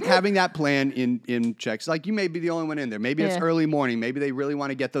having that plan in checks, like you may be the only one in there. Maybe it's Yeah. early morning. Maybe they really want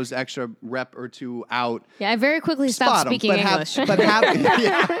to get those extra rep or two out. Yeah, I very quickly stopped Spot 'em, speaking English.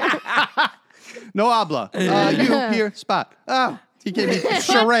 No habla. You here, spot. Oh, he gave me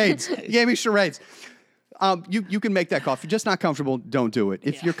charades. He gave me charades. You can make that call. If you're just not comfortable, don't do it.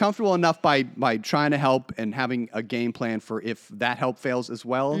 If you're comfortable enough by trying to help and having a game plan for if that help fails as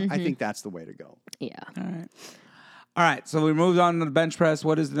well, I think that's the way to go. Yeah. All right. All right, so we moved on to the bench press.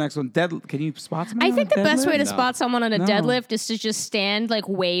 What is the next one? Can you spot someone? I think the best way to No. spot someone on a deadlift is to just stand like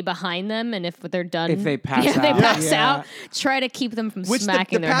way behind them, and if they're done, If they pass they out. pass Yeah. out. Try to keep them from Which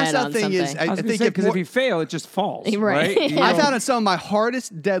smacking the their head pass out on thing something. is, I was I going to think say, because if you fail, it just falls. Right. Right? Yeah. I found it some of my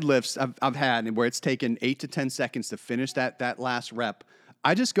hardest deadlifts I've had where it's taken 8 to 10 seconds to finish that last rep.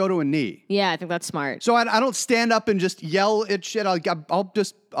 I just go to a knee. Yeah, I think that's smart. So I don't stand up and just yell at shit. I'll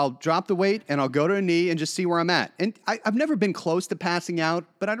drop the weight and I'll go to a knee and just see where I'm at. And I've never been close to passing out,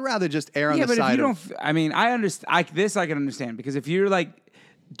 but I'd rather just err on the But side if you of. don't, I mean, I understand. I can understand because if you're like,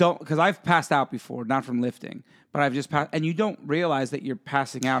 because I've passed out before, not from lifting, but I've just passed, and you don't realize that you're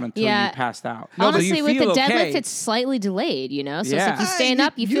passing out until you passed out. Honestly, so you with the feel deadlift, okay. it's slightly delayed, you know? So Yeah. it's like you stand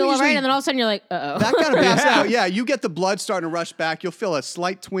up, you feel all right, usually- and then all of a sudden you're like, uh-oh. That kind of pass out, yeah. You get the blood starting to rush back. You'll feel a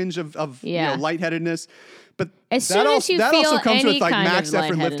slight twinge of Yeah. lightheadedness. But As that soon al- as you that also feel comes any with like kind of max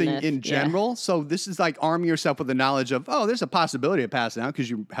effort lifting lightheadedness, in yeah. general. So this is like arming yourself with the knowledge of, oh, there's a possibility of passing out because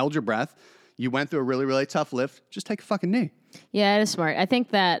you held your breath. You went through a really, really tough lift. Just take a fucking knee. Yeah, it is smart. I think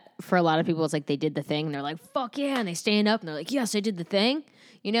that for a lot of people, it's like they did the thing, and they're like, fuck yeah, and they stand up, and they're like, yes, I did the thing.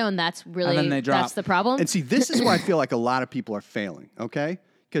 You know, and that's really, then they drop. that's the problem. And see, this is where I feel like a lot of people are failing, okay?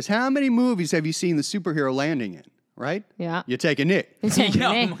 Because how many movies have you seen the superhero landing in, right? Yeah. You take a knee.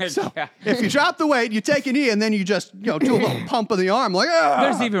 Oh my God. If you drop the weight, you take a knee, and then you just do a little pump of the arm, like, ah!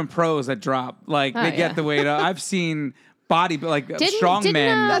 There's even pros that drop, like they yeah. get the weight up. I've seen Didn't, strong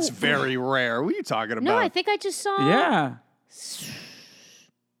men. That's very rare. What are you talking about? no, I think I just saw. Yeah.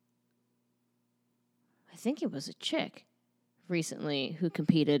 I think it was a chick recently who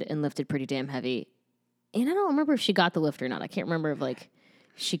competed and lifted pretty damn heavy. And I don't remember if she got the lift or not. I can't remember if like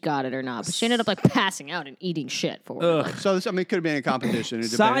she got it or not. But she ended up like passing out and eating shit for it. Like, So this, I mean, it could have been a competition. It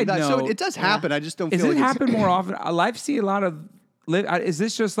Side depended. So note- it does happen. I just don't Does feel it like happen more often? I see a lot of. Is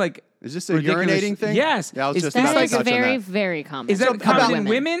this just like? Is this a ridiculous- urinating thing? Yes. Yeah, I was Is just that about to that is touch on very, that. very common. Is that For common in women.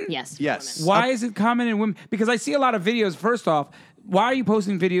 women? Yes. for Yes. women. Why is it common in women? Because I see a lot of videos. First off, why are you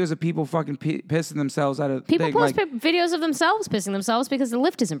posting videos of people fucking pissing themselves out of People thing? post Like, videos of themselves pissing themselves because the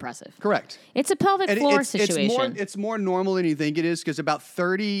lift is impressive. Correct. It's a pelvic And floor it's situation. It's more normal than you think it is because about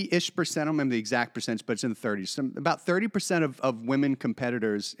 30-ish%, I don't remember the exact percentage, but it's in the 30s. About 30% of women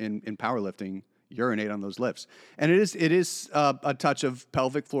competitors in powerlifting urinate on those lifts. And it is a touch of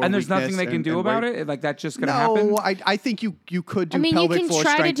pelvic floor and there's weakness nothing they can do and about weight. it. Like that's just gonna happen. No, I think you could do I mean, you pelvic can floor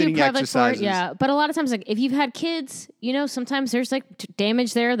try to do strengthening pelvic floor, exercises. yeah. But a lot of times, like if you've had kids, you know, sometimes there's like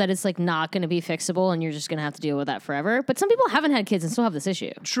damage there that is like not going to be fixable, and you're just going to have to deal with that forever. But some people haven't had kids and still have this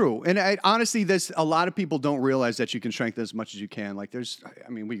issue. True. And honestly, there's a lot of people don't realize that you can strengthen as much as you can. Like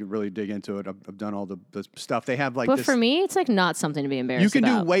we could really dig into it. I've done all the stuff. They have like But this. for me, it's like not something to be embarrassed You can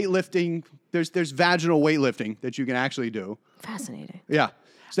about. do weightlifting. There's vaginal weightlifting that you can actually do. Fascinating. Yeah.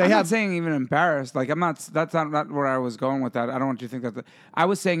 So they I'm have not saying even embarrassed. Like I'm not. That's not where I was going with that. I don't want you to think that. I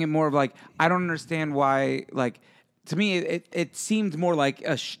was saying it more of like I don't understand why. Like to me, it seemed more like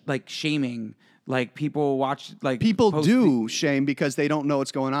like shaming. Like people watch like people post do shame because they don't know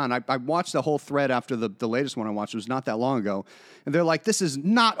what's going on. I watched the whole thread after the latest one I watched. It was not that long ago, and they're like, "This is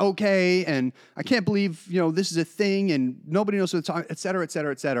not okay," and I can't believe this is a thing, and nobody knows what it's on, et cetera, et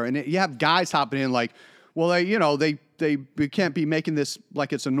cetera, et cetera. And you have guys hopping in like, "Well, they can't be making this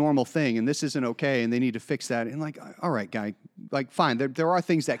like it's a normal thing, and this isn't okay, and they need to fix that." And like, all right, guy, like, fine, there are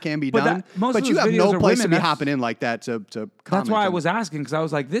things that can be But done, most but of you those have no videos are place to women. be That's- hopping in like that to comment. That's why I on. was asking because I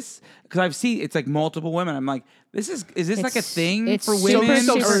was like this because I've seen it's like multiple women. I'm like, is this like a thing it's for super, women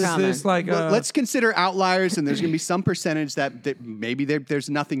super or is common. this like Let's consider outliers, and there's going to be some percentage that maybe there's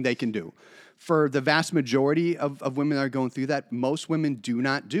nothing they can do. For the vast majority of women that are going through that, most women do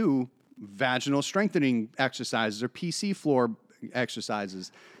not do vaginal strengthening exercises or PC floor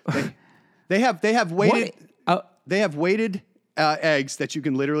exercises. They have weighted eggs that you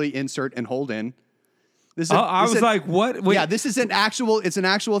can literally insert and hold in. I was like, what? Wait. Yeah, this is an actual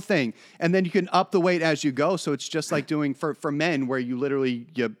thing. And then you can up the weight as you go. So it's just like doing for men where you literally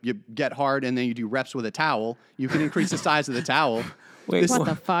you get hard and then you do reps with a towel. You can increase the size of the towel. Wait, What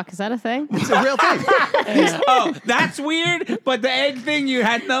the fuck? Is that a thing? It's a real thing. Oh, that's weird. But the egg thing you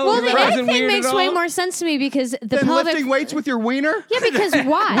had no. Well, the that egg wasn't thing weird makes at way all? more sense to me because the Then pelvic. lifting weights with your wiener? Yeah, because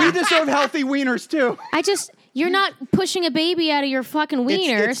why? We deserve healthy wieners too. You're not pushing a baby out of your fucking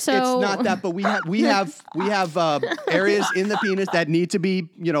wiener, it's so not that, but we have areas in the penis that need to be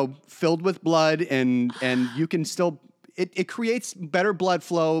filled with blood, and you can still. It creates better blood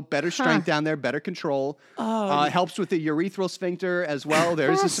flow, better strength down there, better control. Helps with the urethral sphincter as well.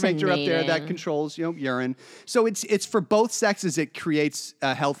 There's a sphincter up there that Fascinating. controls urine. So it's for both sexes. It creates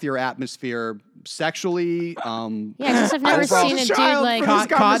a healthier atmosphere sexually. Just I've never seen a dude like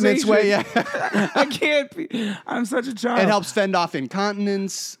continence way. Yeah, I can't be. I'm such a child. it helps fend off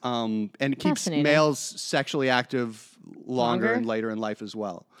incontinence, and it keeps males sexually active longer and later in life as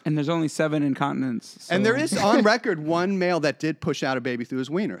well. And there's only 7 incontinence. So. And there is on record one male that did push out a baby through his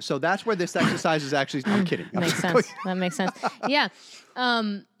wiener. So that's where this exercise is actually. I'm kidding. Makes sense. That makes sense. Yeah.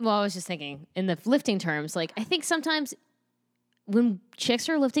 Well, I was just thinking in the lifting terms, like I think sometimes when chicks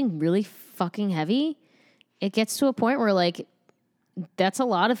are lifting really fucking heavy, it gets to a point where like that's a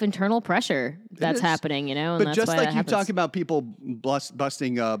lot of internal pressure that's happening, you know. And but that's just why like you talk about people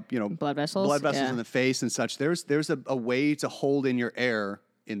busting, blood vessels in the face and such. There's a way to hold in your air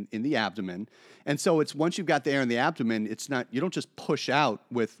in the abdomen, and so it's once you've got the air in the abdomen, it's not you don't just push out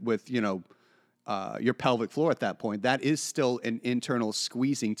with your pelvic floor at that point. That is still an internal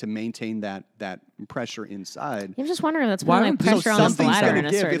squeezing to maintain that pressure inside. I'm just wondering if that's putting pressure on the bladder in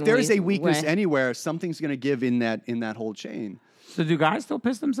a certain way. If there is a weakness anywhere, something's going to give in that whole chain. So do guys still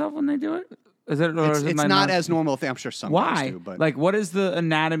piss themselves when they do it? It's not as normal a thing. I'm sure some guys do. But like, what is the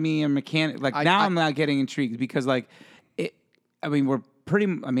anatomy and mechanic? Like I'm not getting intrigued because like it. I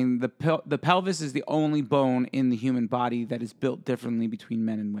mean, the pelvis is the only bone in the human body that is built differently between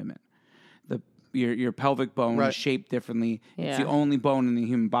men and women. Your pelvic bone is shaped differently. Yeah. It's the only bone in the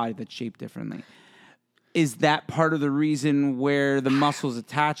human body that's shaped differently. Is that part of the reason where the muscles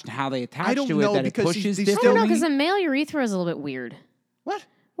attach and how they attach to it that it pushes differently? I don't know, because the male urethra is a little bit weird. What?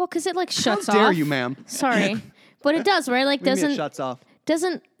 Well, because it like shuts off. How dare you, ma'am? Sorry, but it does, right? Like it shuts off.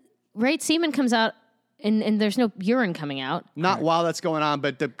 Right? Semen comes out. And there's no urine coming out. Not while that's going on,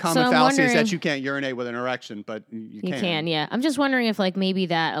 but the common fallacy is that you can't urinate with an erection, but you can. You can, yeah. I'm just wondering if like maybe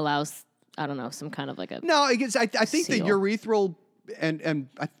that allows, I don't know, some kind of like a No, I think the urethral, and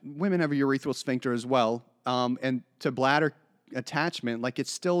women have a urethral sphincter as well, and to bladder attachment, like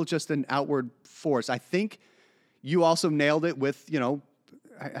it's still just an outward force. I think you also nailed it with,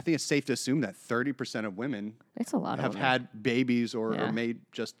 I think it's safe to assume that 30% of women it's a lot have had babies or may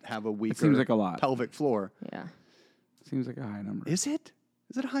just have a weaker seems like a lot. pelvic floor. Yeah. Seems like a high number. Is it?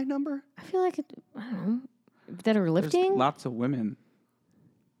 Is it a high number? I feel like I don't know. That are lifting? There's lots of women.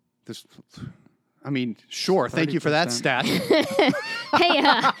 Sure. 30%. Thank you for that stat. Hey,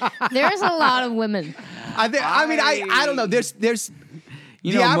 there's a lot of women. I don't know. There's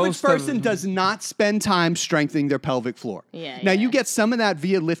the average person does not spend time strengthening their pelvic floor. Now, you get some of that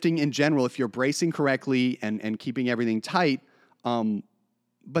via lifting in general if you're bracing correctly and keeping everything tight,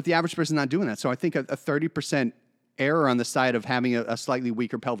 but the average person is not doing that. So I think a 30% error on the side of having a slightly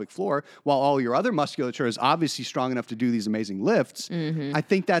weaker pelvic floor, while all your other musculature is obviously strong enough to do these amazing lifts, I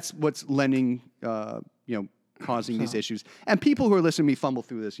think that's what's lending, causing these issues. And people who are listening to me fumble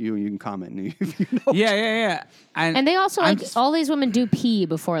through this, you can comment. Yeah. And they also, all these women do pee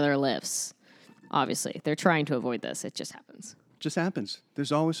before their lifts. Obviously. They're trying to avoid this. It just happens. Just happens.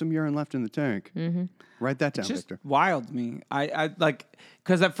 There's always some urine left in the tank. Mm-hmm. Write that down, just Victor. Wild me. I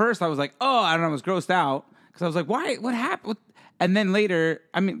because at first I was like, I don't know, I was grossed out. Because I was like, why? What happened? And then later,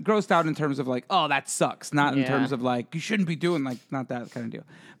 grossed out in terms of like, that sucks. Not in terms of like, you shouldn't be doing not that kind of deal.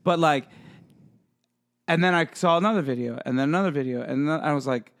 But like, and then I saw another video, and then another video, and then I was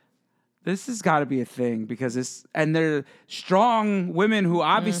like, this has got to be a thing because and they're strong women who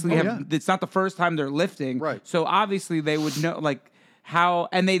obviously it's not the first time they're lifting. Right. So obviously they would know like how,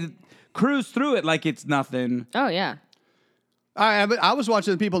 and they cruise through it like it's nothing. Oh, yeah. I was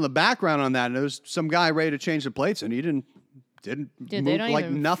watching the people in the background on that, and there was some guy ready to change the plates, and he didn't move they don't like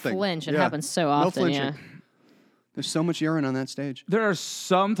even nothing. Flinch. It happens so often. No flinching. There's so much urine on that stage. There are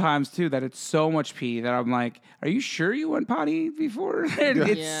some times too that it's so much pee that I'm like, are you sure you went potty before?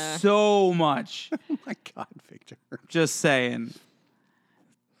 It's so much. Oh my God, Victor. Just saying.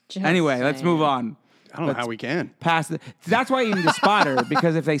 Anyway, let's move on. I don't know how we can. That's why you need a spotter,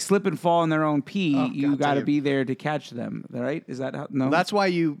 because if they slip and fall in their own pee, you got to be there to catch them, right? Is that how? No? Well, that's why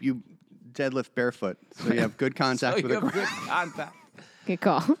you deadlift barefoot, so you have good contact with the ground. Good contact. Good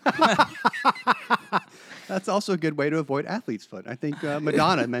call. That's also a good way to avoid athlete's foot. I think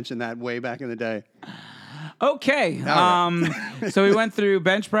Madonna mentioned that way back in the day. Okay. So we went through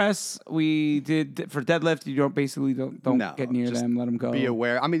bench press. We did for deadlift. You don't get near them. Let them go. Be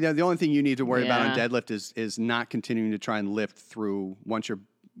aware. The only thing you need to worry about on deadlift is not continuing to try and lift through once your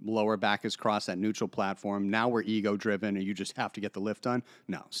lower back is crossed that neutral platform. Now we're ego driven and you just have to get the lift done.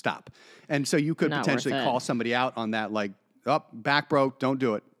 No, stop. And so you could potentially call somebody out on that, like, back broke, don't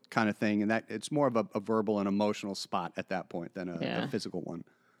do it kind of thing. And that it's more of a verbal and emotional spot at that point than a physical one.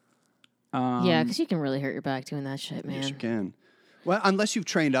 Because you can really hurt your back doing that shit, man. Yes, you can. Well, unless you've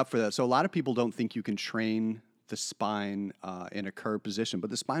trained up for that. So a lot of people don't think you can train the spine in a curved position. But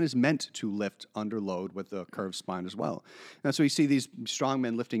the spine is meant to lift under load with a curved spine as well. And that's why you see these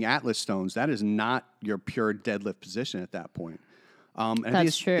strongmen lifting Atlas stones. That is not your pure deadlift position at that point. And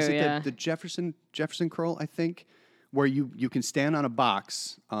That's true, is it yeah. the Jefferson curl, I think, where you can stand on a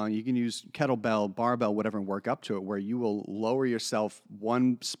box, you can use kettlebell, barbell, whatever, and work up to it, where you will lower yourself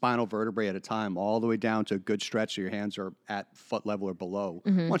one spinal vertebrae at a time all the way down to a good stretch so your hands are at foot level or below,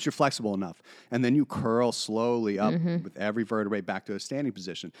 once you're flexible enough. And then you curl slowly up with every vertebrae back to a standing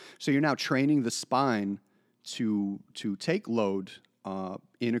position. So you're now training the spine to take load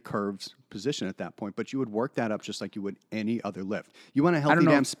in a curved position at that point, but you would work that up just like you would any other lift. You want a healthy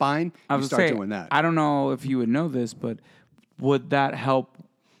damn spine, you start doing that. I don't know if you would know this, but would that help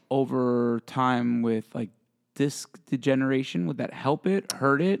over time with like disc degeneration? Would that help it,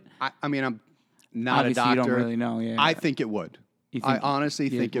 hurt it? I mean, I'm not Obviously, a doctor. you don't really know. Yeah, I think it would. I honestly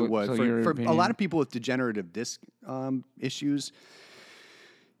think it would. So For a lot of people with degenerative disc issues,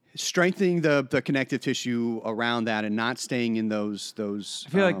 strengthening the connective tissue around that and not staying in those I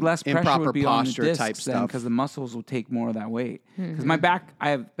feel like less pressure improper would be on the posture discs type stuff because the muscles will take more of that weight. Because my back, I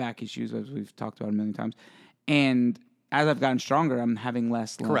have back issues as we've talked about a million times, and as I've gotten stronger, I'm having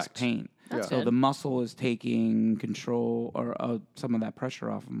less pain. That's So good. the muscle is taking control or some of that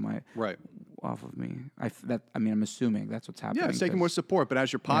pressure off of me. I'm assuming that's what's happening. Yeah, it's taking more support, but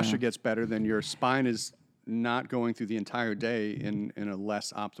as your posture gets better, then your spine is not going through the entire day in a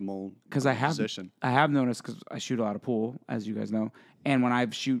less optimal position. I have noticed because I shoot a lot of pool, as you guys know, and when I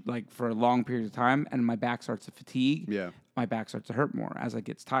shoot like for a long period of time and my back starts to fatigue, my back starts to hurt more as it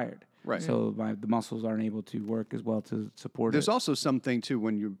gets tired. Right. So the muscles aren't able to work as well to support There's it. also something, too,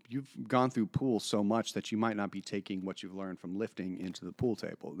 when you've gone through pool so much that you might not be taking what you've learned from lifting into the pool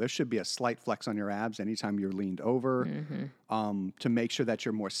table. There should be a slight flex on your abs anytime you're leaned over to make sure that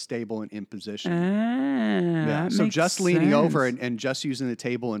you're more stable and in position. So just leaning over and just using the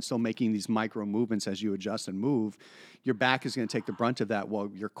table and still making these micro movements as you adjust and move, your back is going to take the brunt of that while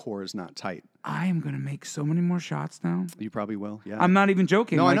your core is not tight. I am going to make so many more shots now. You probably will, yeah. I'm not even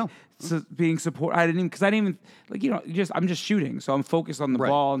joking. No, I know. Being support, I didn't even I'm just shooting, so I'm focused on the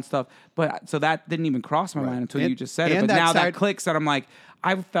ball and stuff. But so that didn't even cross my mind until you just said it. But now that clicks, and I'm like,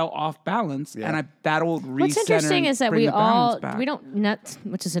 I fell off balance, and that'll reset. What's interesting is that we don't,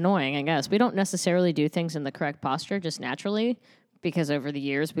 which is annoying, I guess. We don't necessarily do things in the correct posture just naturally. Because over the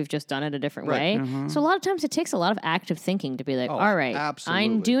years, we've just done it a different way. So a lot of times it takes a lot of active thinking to be like, all right, absolutely.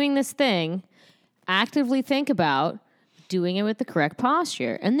 I'm doing this thing. Actively think about doing it with the correct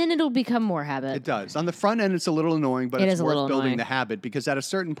posture. And then it'll become more habit. It does. On the front end, it's a little annoying, but it's worth building annoying. the habit because at a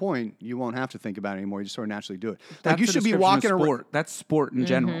certain point, you won't have to think about it anymore. You just sort of naturally do it. That's you should be walking around. That's sport in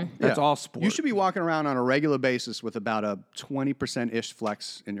general. That's all sport. You should be walking around on a regular basis with about a 20%-ish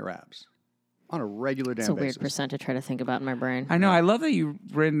flex in your abs. On a regular damn basis. It's a weird percent to try to think about in my brain. I know. I love that you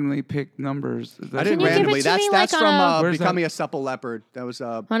randomly pick numbers. I didn't randomly. That's from Becoming a Supple Leopard. That was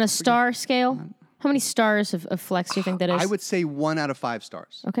on a star scale. How many stars of flex do you think that is? I would say 1 out of 5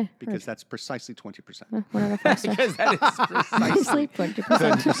 stars. Okay. Because that's precisely 20%. 1 out of 5 stars. Because that is precisely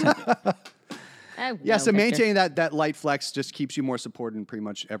 20%. Yeah, so maintaining that light flex just keeps you more supported in pretty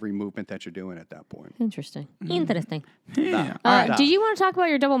much every movement that you're doing at that point. Interesting. Interesting. Yeah. Do you want to talk about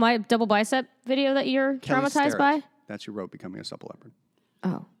your double bicep video that you're traumatized by? That's who wrote Becoming a Supple Leopard.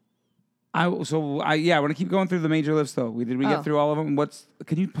 Oh. I want to keep going through the major lifts though. Did we get through all of them?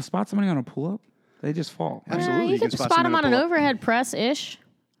 Can you spot somebody on a pull up? They just fall. Right? Absolutely. You can spot them on an overhead press ish.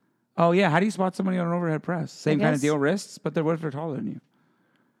 Oh yeah, how do you spot somebody on an overhead press? Same kind of deal, wrists, but what if they're taller than you?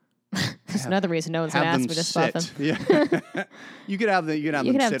 That's another reason no one's going to ask me to spot them. Yeah. you could have them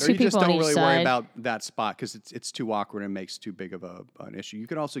sit, or you just don't really worry about that spot because it's too awkward and makes too big of an issue. You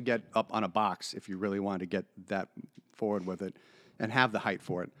could also get up on a box if you really wanted to get that forward with it and have the height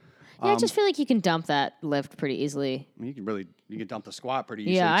for it. Yeah, I just feel like you can dump that lift pretty easily. You can dump the squat pretty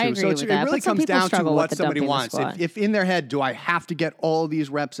easily, yeah, too. I agree with that. It really comes down to what somebody wants. The if in their head, do I have to get all these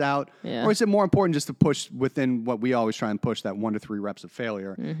reps out? Yeah. Or is it more important just to push within what we always try and push, that 1 to 3 reps of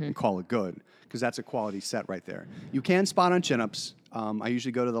failure and call it good? Because that's a quality set right there. You can spot on chin-ups. I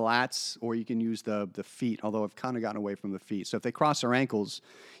usually go to the lats, or you can use the feet, although I've kind of gotten away from the feet. So if they cross their ankles,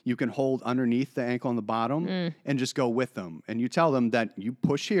 you can hold underneath the ankle on the bottom and just go with them. And you tell them that you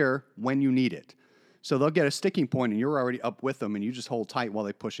push here when you need it. So they'll get a sticking point, and you're already up with them, and you just hold tight while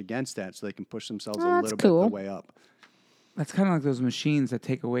they push against that so they can push themselves a little bit the way up. That's kind of like those machines that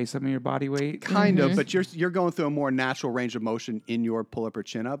take away some of your body weight. Kind of, but you're going through a more natural range of motion in your pull-up or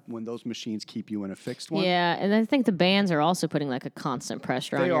chin-up when those machines keep you in a fixed one. Yeah, and I think the bands are also putting like a constant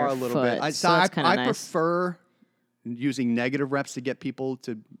pressure on your foot. They are a little bit. I prefer using negative reps to get people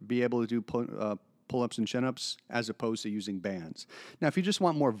to be able to do pull-ups and chin-ups as opposed to using bands. Now, if you just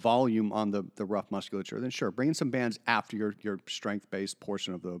want more volume on the rough musculature, then sure, bring in some bands after your strength-based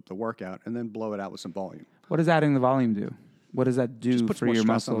portion of the workout, and then blow it out with some volume. What does adding the volume do? What does that do Just puts for more your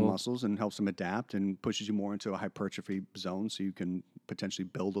stress muscle? on the muscles and helps them adapt and pushes you more into a hypertrophy zone, so you can potentially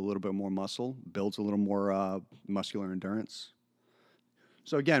build a little bit more muscle, builds a little more muscular endurance.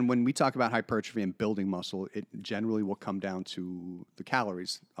 So again, when we talk about hypertrophy and building muscle, it generally will come down to the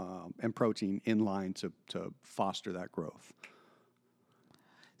calories and protein in line to foster that growth.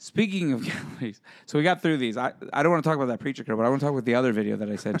 Speaking of calories, so we got through these. I don't want to talk about that preacher girl, but I want to talk about the other video that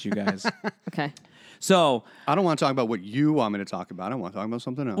I sent you guys. Okay. So I don't want to talk about what you want me to talk about. I want to talk about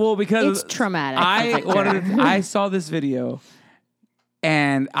something else. well, because It's traumatic. I saw this video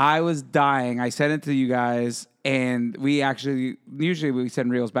and I was dying. I sent it to you guys, and usually we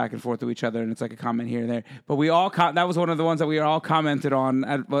send reels back and forth to each other, and it's like a comment here and there. But we all that was one of the ones that we all commented on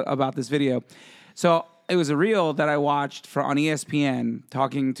about this video. So it was a reel that I watched on ESPN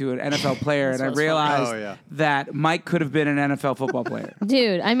talking to an NFL player, and I realized that Mike could have been an NFL football player.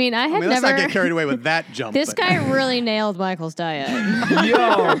 Dude, I mean, let's not get carried away with that jump. This guy really nailed Michael's diet.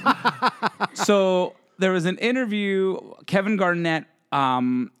 Yo. So there was an interview. Kevin Garnett,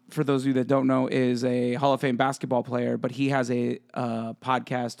 for those of you that don't know, is a Hall of Fame basketball player, but he has a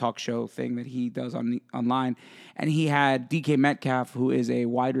podcast talk show thing that he does online. And he had DK Metcalf, who is a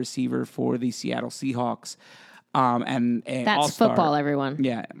wide receiver for the Seattle Seahawks. And an That's all-star. football, everyone.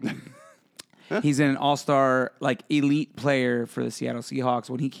 Yeah. He's an all-star, like, elite player for the Seattle Seahawks.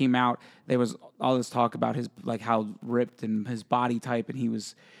 When he came out, there was all this talk about his, like, how ripped and his body type, and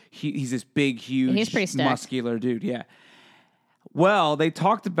he's this big, huge, He's pretty stacked. muscular dude. Yeah. Well, they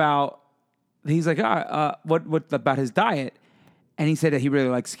talked about. He's like, what about his diet? And he said that he really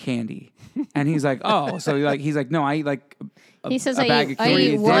likes candy. And he's like, oh, so he's like, no, I eat like He says a bag of I candy eat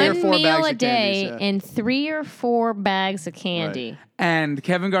a day. one 3 or 4 meal bags a of day candies, yeah. and 3 or 4 bags of candy. Right. And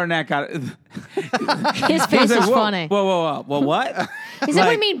Kevin Garnett got His face like, was whoa, funny. Whoa, what? He said, what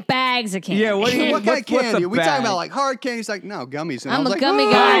do you mean bags of candy? Yeah, what do you What kind of candy? What's a We talking bag? about like hard candy? He's like, no, gummies. And I'm I was a like, gummy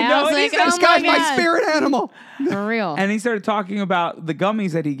 "Oh, guy. no, I was and he like, said, This oh guy's my my God. spirit animal. For real. And he started talking about the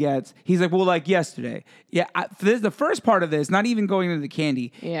gummies that he gets. He's like, well, like yesterday. Yeah, this is the first part of this, not even going into the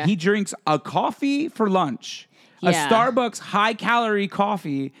candy. Yeah. He drinks a coffee for lunch. Yeah. A Starbucks high-calorie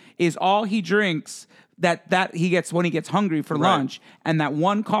coffee is all he drinks that he gets when he gets hungry for lunch. And that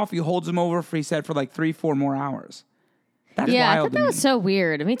one coffee holds him over, he said, for like 3-4 more hours. That's yeah, I wild thought to that me. was so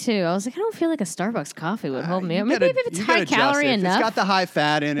weird. Me too. I was like, I don't feel like a Starbucks coffee would hold me up. You Maybe gotta- if it's you gotta high adjust calorie it. If enough. It's got the high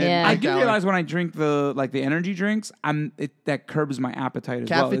fat in it. Yeah. I high do calorie. realize when I drink the energy drinks, that curbs my appetite as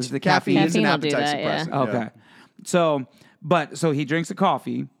well. Is the Caffeine is an Caffeine will do appetite that, yeah. suppressant. Okay. So he drinks a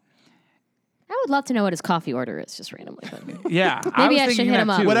coffee. I would love to know what his coffee order is, just randomly. Yeah. Maybe I was should thinking hit that him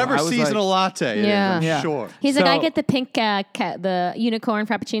up. too. Whatever I was seasonal latte it is, Yeah. I'm Yeah. sure. He's like, I So- get the pink, the unicorn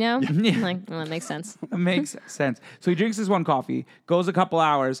frappuccino. I'm like, well, that makes sense. It makes sense. So he drinks his one coffee, goes a couple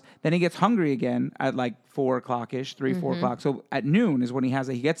hours, then he gets hungry again at like 4 o'clock-ish, 3, 4 o'clock. So at noon is when he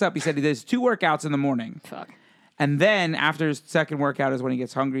gets up. He said he does 2 workouts in the morning. Fuck. And then after his second workout is when he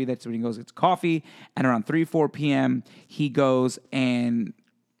gets hungry. That's when he goes gets coffee. And around 3, 4 p.m., he goes and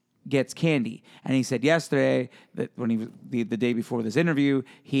gets candy. And he said yesterday that when he was the day before this interview,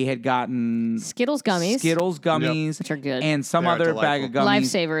 he had gotten Skittles gummies. gummies, Which are good. and some They're other bag of gummies.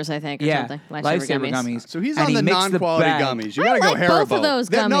 Lifesavers, I think, or Yeah, something. Lifesaver gummies. So he's And on he the mixed non-quality bag. gummies. You I gotta go like both Haribo. of those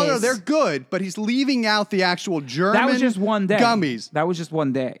No, gummies. they're good, but he's leaving out the actual German That was just one day. gummies. That was just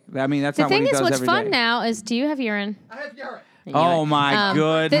one day. I mean, that's The not thing what he is, does what's every fun day. now is, do you have urine? I have urine. Oh my Um,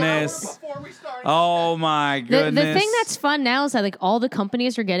 goodness! Before we start. Oh my goodness! The thing that's fun now is that like all the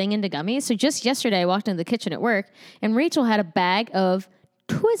companies are getting into gummies. So just yesterday, I walked into the kitchen at work, and Rachel had a bag of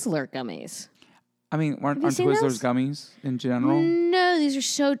Twizzler gummies. I mean, aren't you seen Twizzlers those? gummies in general? No, these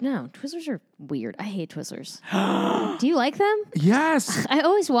are Twizzlers are weird. I hate Twizzlers. Do you like them? Yes. I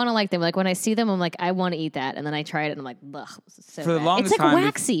always want to like them. Like when I see them, I'm like, I want to eat that, and then I try it, and I'm like, ugh. This is so For the bad. longest it's like time,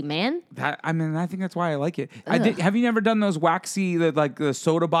 waxy, man. I think that's why I like it. Have you never done those waxy, the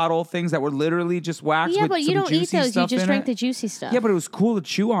soda bottle things that were literally just wax? Yeah, with but you some don't eat juicy those. You stuff just in drink it? the juicy stuff. Yeah, but it was cool to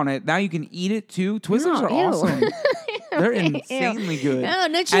chew on it. Now you can eat it too. Twizzlers No, are ew. awesome. They're insanely good. Oh,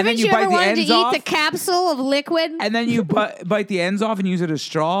 don't you And then think you bite ever the wanted to ends eat off, the capsule of liquid? and then you bite the ends off and use it as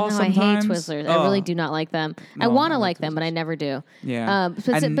straw. No, sometimes. I hate Twizzlers. I really do not like them. I No, want I to like like them, but I never do. Yeah. But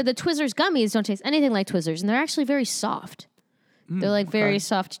the Twizzlers gummies don't taste anything like Twizzlers, and they're actually very soft. They're like very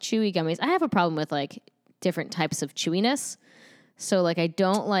soft, chewy gummies. I have a problem with like different types of chewiness. So like I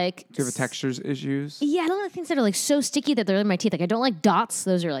don't like. Do you have textures issues? Yeah, I don't like things that are like so sticky that they're in my teeth. Like I don't like dots;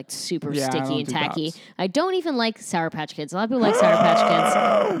 those are like super Yeah, I sticky don't and do tacky. dots. I don't even like Sour Patch Kids. A lot of people like Sour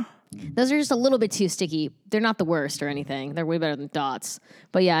Patch Kids. Those are just a little bit too sticky. They're not the worst or anything. They're way better than Dots.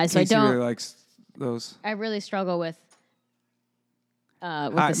 But yeah, so Casey I don't. really likes those. I really struggle with.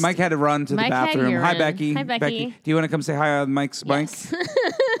 Hi, Mike had to run to the Mike had bathroom. Hi, urine. Becky. Hi, Becky. Do you want to come say hi on Mike's mic? Yes. I heard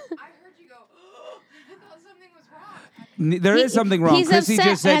you go, I thought something was wrong. There is something wrong. He's Chrissy upset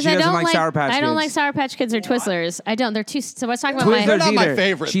just said as she I doesn't don't like Sour Patch Kids. I don't like Sour Patch Kids or Twizzlers. I don't. They're too. So let's talk about Twizzlers They're not my either.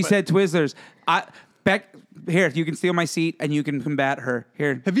 favorite, She but- said Twizzlers. Beck, here, you can steal my seat and you can combat her.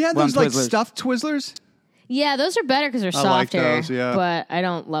 Here. Have you had one those like Twizzlers. stuffed Twizzlers? Yeah, those are better because they're I like softer. those, yeah. But I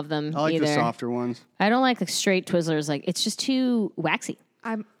don't love them I like either. the softer ones. I don't like the straight Twizzlers. Like it's just too waxy.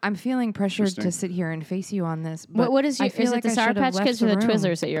 I'm feeling pressured to Interesting. sit here and face you on this. But What is I your? feel Is like it the I Sour should have Patch left Kids or the room.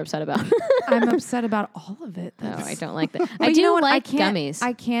 Twizzlers that you're upset about? I'm upset about all of it. No, That's- I don't like that. But I you know do what? like can't, gummies.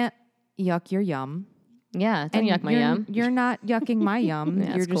 I can't yuck your yum. Yeah, don't And yuck my you're, yum. You're not yucking my yum. Yeah,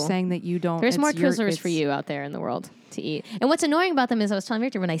 you're that's just cool. saying that you don't. There's more Twizzlers it's- for you out there in the world to eat. And what's annoying about them is I was telling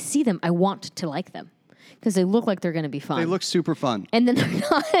Victor, when I see them, I want to like them because they look like they're going to be fun. They look super fun. and then they're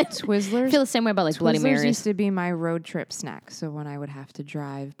not. Twizzlers. I feel the same way about like Bloody Twizzlers Marys. used to be my road trip snack. So when I would have to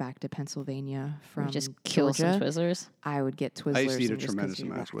drive back to Pennsylvania from Just kill Georgia, some Twizzlers. I would get Twizzlers. I used to eat a and just 'cause tremendous you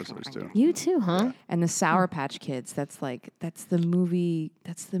amount of were Twizzlers trying too. You too, huh? And the Sour Patch Kids, that's the movie.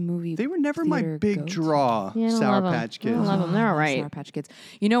 They were never my theater big go-to. draw. Yeah, I don't Sour love 'em. Patch I don't Kids. love 'em. They're all Oh, right. Sour Patch Kids.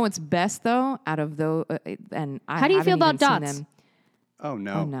 You know what's best though? Out of those, and I How do you feel haven't about even seen Dots? them. Oh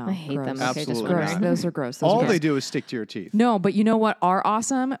no. Oh no, I hate them. gross. Okay, just Absolutely Gross. not. Those are gross. Those All are gross. they do is stick to your teeth. No, but you know what are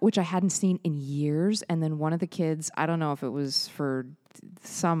awesome, which I hadn't seen in years. And then one of the kids, I don't know if it was for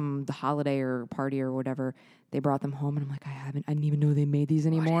the holiday or party or whatever, they brought them home, and I'm like, I didn't even know they made these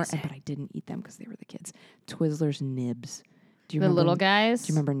anymore. But I didn't eat them because they were the kids. Twizzlers nibs. Do you The remember little guys.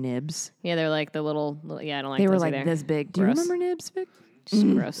 Do you remember nibs? Yeah, they're like the little. Yeah, I don't like. They were those like either. this big. Do Gross. you remember nibs, Vic? Just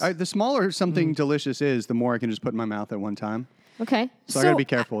gross. The smaller something delicious is, the more I can just put in my mouth at one time. Okay. So I gotta be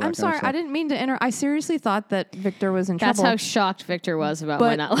careful with I'm that kind of sorry, stuff. I didn't mean to I seriously thought that Victor was in That's trouble. how shocked Victor was about But-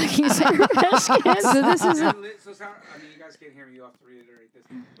 my not liking Sour Patch Kids. So this is So Sour, I mean, you guys can't hear me. You have to reiterate this.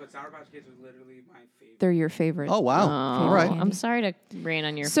 But Sour Patch Kids was literally my favorite. they're your favorite. Oh wow. Oh, All right. I'm sorry to rain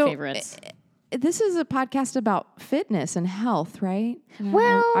on your So, favorites. This is a podcast about fitness and health, right?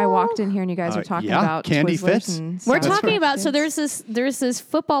 Well- I walked in here and you guys are talking yeah, about candy Twizzlers fits. and We're Sour talking Patch about so Kids. there's this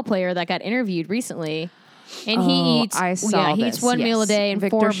football player that got interviewed recently, and Oh, he eats I saw he eats this, one meal a yes. day and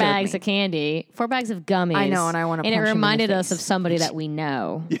Victor 4 showed bags me. of candy, 4 bags of gummies. I know, and I wanna And it punch him in the reminded us face. of somebody that we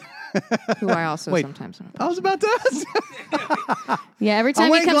know. who I also Wait. sometimes want I was about to. Yeah, every time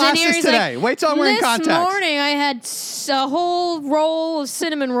he wearing comes in glasses here, he's today. like, Wait till I'm wearing this contacts." morning I had a whole roll of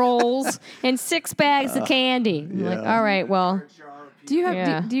cinnamon rolls and 6 bags of candy. I'm like, all right, well, Do you have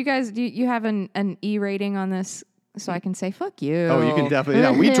Yeah. do you guys do you have an E rating on this so I can say fuck you? Oh, you can definitely.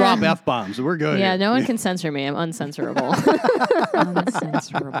 Yeah, we drop f bombs. We're good. yeah, here. no one can censor me. I'm uncensorable.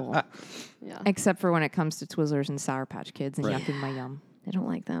 Uncensorable. Yeah. Except for when it comes to Twizzlers and Sour Patch Kids and yucking my yum. I don't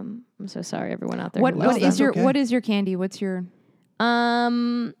like them. I'm so sorry, everyone out there. What who loves what is them. your okay. what is your candy? What's your I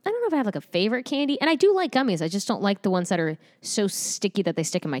don't know if I have like a favorite candy, and I do like gummies. I just don't like the ones that are so sticky that they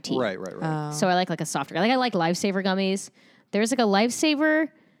stick in my teeth. Right. So I like a softer. I like Lifesaver gummies. There's like a Lifesaver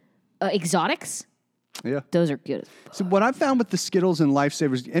exotics. Yeah. Those are good. So what I've found with the Skittles and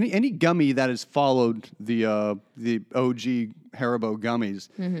Lifesavers, any gummy that has followed the OG Haribo gummies,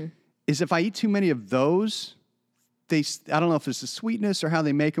 is if I eat too many of those, I don't know if it's the sweetness or how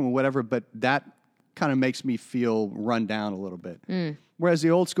they make them or whatever, but that kind of makes me feel run down a little bit. Whereas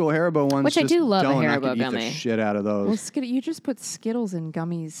the old school Haribo ones, Which I just do love a don't. I Haribo could eat gummy. the shit out of those. well, you just put Skittles in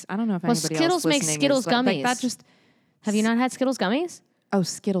gummies. I don't know if Well, anybody Skittles else makes listening Skittles is like gummies. that. Just Have you not had Skittles gummies?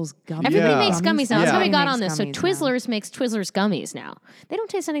 Skittles gummies. Everybody Yeah. makes gummies now. That's how we Everybody got makes on this. So gummies now. Twizzlers makes Twizzlers gummies now. They don't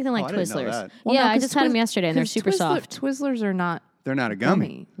taste anything like I didn't know Twizzlers. that. Well, yeah, no, I 'cause just had them Twiz- yesterday, and they're 'cause super soft. Twizzlers are not They're not a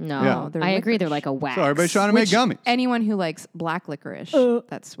gummy. No, Yeah. They're I agree. They're licorice. like a wax. So everybody's trying to make gummies. Anyone who likes black licorice,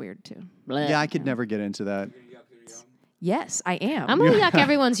 that's weird too. Blech. Yeah, I could never get into that. Yes, I am. I'm gonna yuck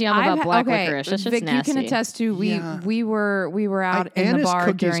everyone's yum about black okay, licorice. That's just Vic, nasty. you can attest to Yeah. we were out in Anna's the bar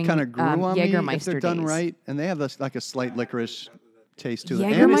cookies during kind of grew on me if Jägermeister they're done days. right, and they have this, like a slight licorice taste to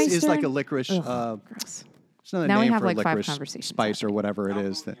them. Anna's is Jägermeister? like a licorice. Gross. It's another Now we name have for like 5 licorice conversations spice or happening. whatever it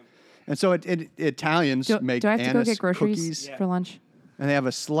is. And so Italians Do, make do I have to Anna's go get groceries cookies, for lunch? and they have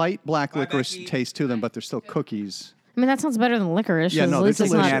a slight black licorice Becky. taste to them, but they're still cookies. I mean, that sounds better than licorice. Yeah, at no, least they're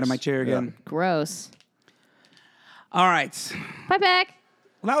it's Take me not out of my chair again. gross. All right. Bye, Beck.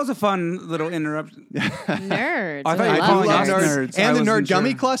 Well, that was a fun little interruption. Nerds. I thought you were love calling nerds. us nerds. I And the nerd wasn't gummy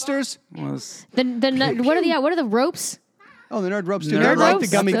sure. clusters. Was What are the ropes? Oh, the nerd ropes too. Nerd They're like the ropes?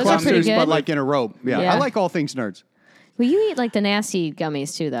 gummy Those are pretty clusters, but good. like in a rope. Yeah, Yeah. I like all things nerds. Well, you eat like the nasty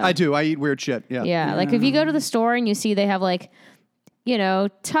gummies too, though. I do. I eat weird shit. Yeah. Yeah, like if you go to the store and you see they have like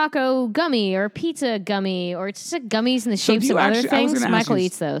taco gummy or pizza gummy or just gummies in the shapes of other things, Michael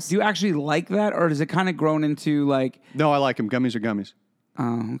eats those. Do you actually like that, or does it kind of grown into like? No, I like them. Gummies are gummies.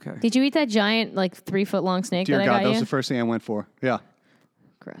 Oh, okay. Did you eat that giant 3-foot long snake Dear that God, I got that was you? the first thing I went for. Yeah.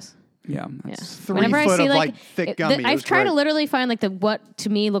 Gross. Yeah. Yeah. 3 foot of thick gummy. I've tried to literally find what to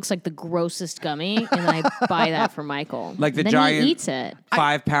me looks like the grossest gummy, and then I buy that for Michael. Like the and then giant he eats it.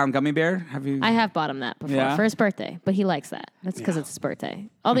 5-pound gummy bear. Have you? I have bought him that before for his birthday, but he likes that. That's because it's his birthday.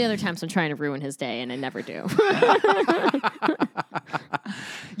 All the other times I'm trying to ruin his day, and I never do.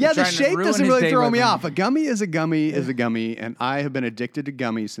 Yeah, the shape doesn't really throw me him. off. A gummy is a gummy is a gummy, and I have been addicted to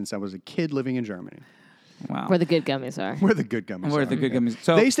gummies since I was a kid living in Germany. Wow. Where the good gummies are. Where the good gummies Where are. the good gummies.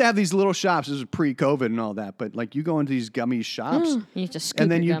 So they used to have these little shops. This was pre-COVID and all that, but like you go into these gummy shops, You just scoop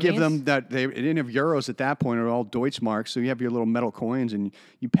and then your you give gummies. them that they didn't have euros at that point; it were all Deutschmarks. So you have your little metal coins, and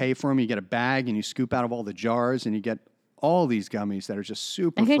you pay for them. You get a bag, and you scoop out of all the jars, and you get all these gummies that are just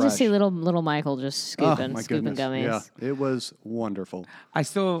super. I could fresh. just see little Michael just scooping my scooping goodness. gummies. Yeah, it was wonderful. I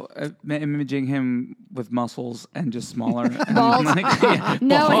still am imaging him with muscles and just smaller. Bald.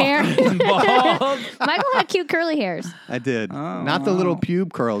 No hair. Bald. Michael had cute curly hairs. I did. Oh, Not the little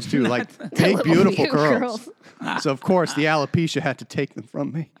pube curls, too. Like big, little beautiful pube curls. So, of course, the alopecia had to take them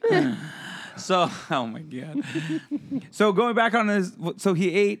from me. So, oh my God. So going back on his, so he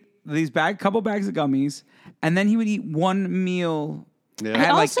ate these couple bags of gummies, and then he would eat one meal. Yeah. I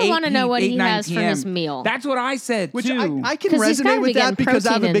at also wanna know what he 9 has for his PM. meal. That's what I said Which too. I can 'Cause he's gotta resonate be with that getting because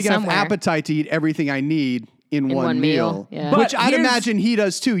I have a protein big in enough somewhere. appetite to eat everything I need in one meal. Yeah. Which But I'd here's- imagine he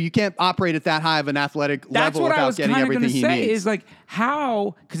does too. You can't operate at that high of an athletic That's level what I without was getting kind of going everything to he say. needs. Is like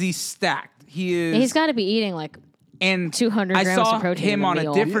how because he's stacked. He is. He's got to be eating and 200 I grams saw of protein him in a on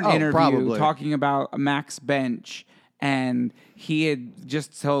meal. a different Oh, interview probably. talking about a max bench, and he had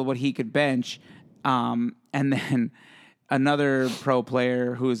just told what he could bench, and then another pro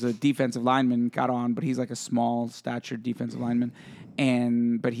player who is a defensive lineman got on, but he's like a small statured defensive lineman,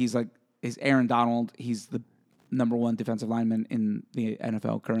 but he's Aaron Donald. He's the number 1 defensive lineman in the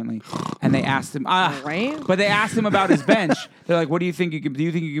NFL currently, and they asked him, Right? But they asked him about his bench. They're like, "What do you think you can? Do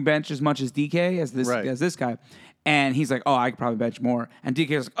you think you can bench as much as DK as this guy?" And he's like, "Oh, I could probably bench more." And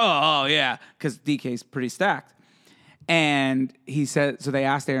DK was like, "Oh yeah," because DK's pretty stacked. And he said, so they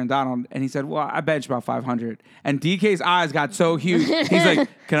asked Aaron Donald, and he said, "Well, I bench about 500." And DK's eyes got so huge. He's like,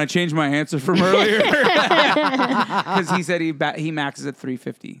 "Can I change my answer from earlier?" Because he said he maxes at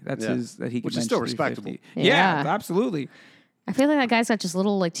 350. That's that he can Which bench is still 350. respectable. Yeah, Yeah. absolutely. I feel like that guy's got just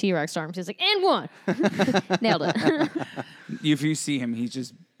little T-Rex arms. He's like, and one. Nailed it. If you see him, he's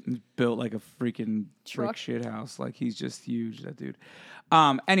just built like a freaking Truck. brick shit house. Like he's just huge, that dude.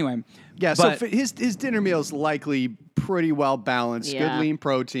 Anyway. Yeah, but, so his dinner meal is likely pretty well balanced. Yeah. Good lean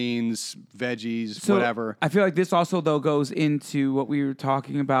proteins, veggies, so whatever. I feel like this also though goes into what we were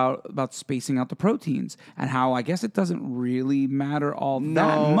talking about spacing out the proteins and how I guess it doesn't really matter all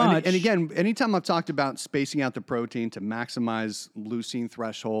that much. And again, anytime I've talked about spacing out the protein to maximize leucine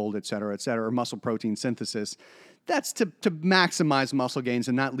threshold, et cetera, or muscle protein synthesis, that's to maximize muscle gains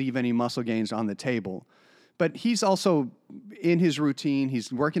and not leave any muscle gains on the table. But he's also in his routine.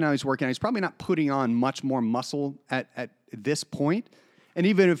 He's working out. He's probably not putting on much more muscle at this point. And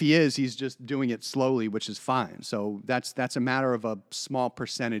even if he is, he's just doing it slowly, which is fine. So that's a matter of a small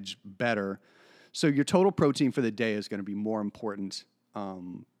percentage better. So your total protein for the day is going to be more important.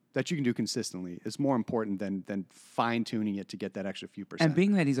 That you can do consistently is more important than fine tuning it to get that extra few percent. And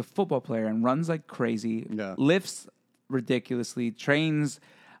being that he's a football player and runs like crazy, lifts ridiculously, trains.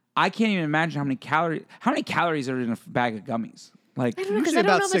 I can't even imagine how many calories are in a bag of gummies. Like I don't know, because Usually I don't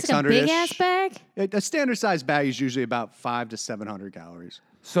about know if it's like a 600-ish. big ass bag. A standard size bag is usually about 500 to 700 calories.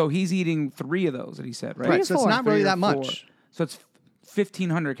 so he's eating 3 of those that he said, right? Right, to so it's 4. not really 3 or that 4. much. So it's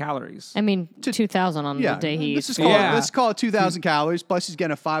 1,500 calories. I mean, 2,000 on the day he let's eats. just call Yeah. it, let's call it 2,000 calories. Plus, he's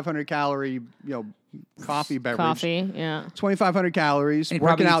getting a 500 calorie, coffee beverage. Coffee, yeah. 2,500 calories. And he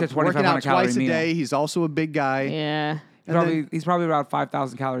probably Working eats out, a 2,500 calorie twice a meal. day. He's also a big guy. Yeah. He's probably about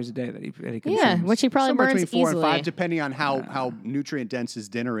 5,000 calories a day that he consumes. Yeah, which he probably Somewhere burns between 4 easily. and 5, depending on how nutrient dense his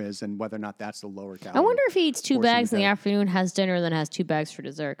dinner is and whether or not that's the lower calorie. I wonder if he eats 2 portion bags a in the day. afternoon, has dinner, and then has 2 bags for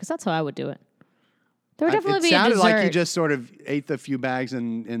dessert. Because that's how I would do it. There would definitely It be a sounded dessert. like he just sort of ate the few bags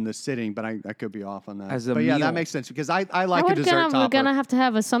in the sitting, but I could be off on that. As a but yeah, meal. that makes sense because I like a dessert We're topper. gonna have to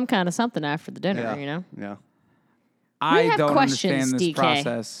have some kind of something after the dinner, yeah. you know? Yeah. I have don't questions, understand this DK.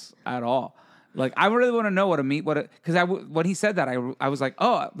 process at all. Like, I really want to know because when he said that, I was like,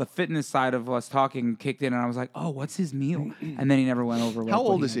 oh, the fitness side of us talking kicked in, and I was like, oh, what's his meal? And then he never went over How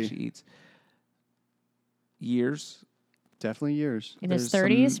what old he is he? actually eats. Years. Definitely years. In his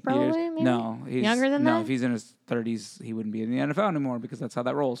There's 30s, some probably? years- Maybe? No, Younger than no. that? If he's in his 30s, he wouldn't be in the NFL anymore because that's how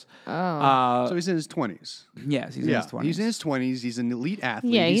that rolls. Oh. So he's in his 20s. Yes, he's in his 20s. He's in his 20s. He's an elite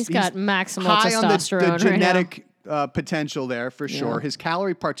athlete. Yeah, he's got maximal high on testosterone the right genetic potential there for sure. Yeah. His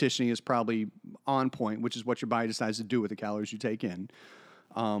calorie partitioning is probably on point, which is what your body decides to do with the calories you take in.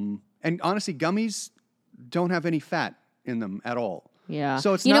 And honestly, gummies don't have any fat in them at all. Yeah.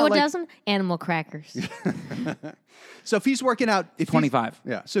 So it's you know not what like- doesn't? Animal crackers. So if he's working out, 25.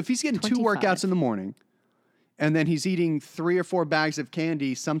 Yeah. So if he's getting 2 25. workouts in the morning, and then he's eating 3 or 4 bags of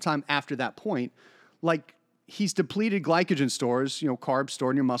candy sometime after that point, like he's depleted glycogen stores, carbs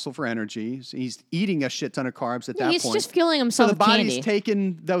stored in your muscle for energy. So he's eating a shit ton of carbs at that He's point. just fueling So himself the with body's candy.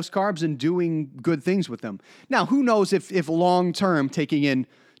 taking those carbs and doing good things with them. Now, who knows if long term taking in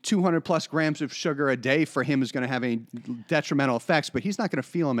 200 plus grams of sugar a day for him is going to have any detrimental effects, but he's not going to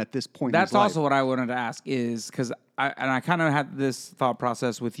feel them at this point. That's in his also life. what I wanted to ask is because I kind of had this thought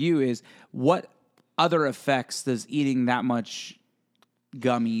process with you is what other effects does eating that much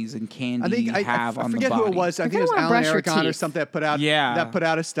gummies and candy I think have I on the forget body? who it was. I think it kinda was wanna Alan brush your Aragon or teeth. something that put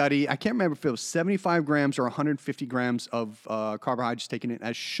out a study. I can't remember if it was 75 grams or 150 grams of carbohydrates taken in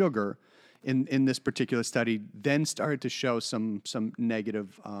as sugar in this particular study. Then started to show some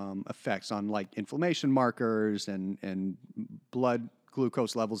negative effects on like inflammation markers and blood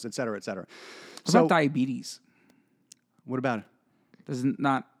glucose levels, et cetera, et cetera. What about diabetes? What about it? Does it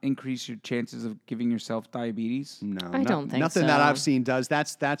not increase your chances of giving yourself diabetes? No, I don't think nothing that so. I've seen does.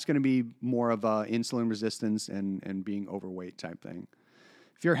 That's going to be more of a insulin resistance and being overweight type thing.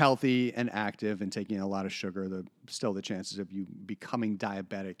 If you're healthy and active and taking a lot of sugar, the chances of you becoming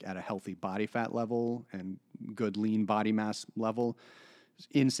diabetic at a healthy body fat level and good lean body mass level is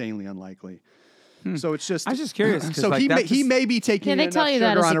insanely unlikely. So it's just I was just curious, 'cause, So like, he may be taking Yeah, they enough tell you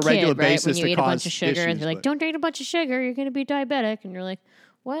that sugar as on a a regular kid, right? basis When you to eat a cause bunch of sugar, issues, and they're like, but- "Don't eat a bunch of sugar, you're going to be diabetic," and you're like,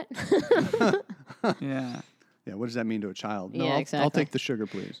 "What?" Yeah. Yeah, what does that mean to a child? No, Yeah, I'll exactly. take the sugar,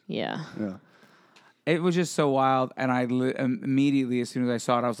 please. Yeah. Yeah. It was just so wild, and I immediately, as soon as I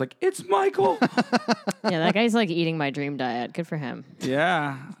saw it, I was like, "It's Michael!" Yeah, that guy's like eating my dream diet. Good for him.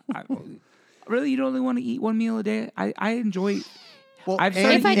 Yeah. Really, you don't only want to eat one meal a day? I enjoy. Well, I've and,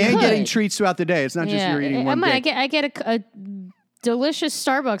 started If I and getting could. treats throughout the day. It's not just you're eating one I day. get a delicious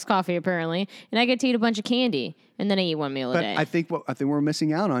Starbucks coffee apparently, and I get to eat a bunch of candy, and then I eat one meal a But day. I think we're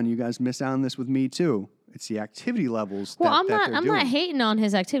missing out on. You guys miss out on this with me too. It's the activity levels. Well, that they're I'm doing. not hating on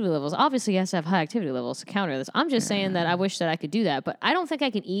his activity levels. Obviously, he has to have high activity levels to counter this. I'm just saying that I wish that I could do that, but I don't think I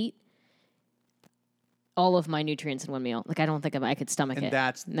can eat all of my nutrients in one meal. Like I don't think I could stomach And it.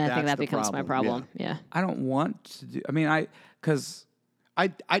 that's- and I think that's that the becomes my problem, problem. Yeah. I don't want to do. I mean, because I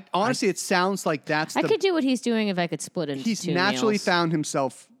honestly, it sounds like that's I the. could do what he's doing if I could split it into He's two naturally meals. found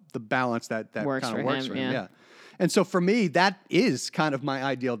himself the balance that Works kind for of works him, for him. yeah. Yeah. And so for me, that is kind of my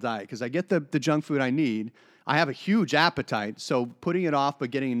ideal diet because I get the junk food I need. I have a huge appetite, so putting it off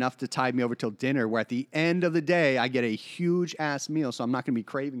but getting enough to tide me over till dinner, where at the end of the day I get a huge ass meal, so I'm not going to be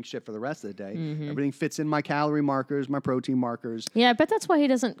craving shit for the rest of the day. Mm-hmm. Everything fits in my calorie markers, my protein markers. Yeah, I bet that's why he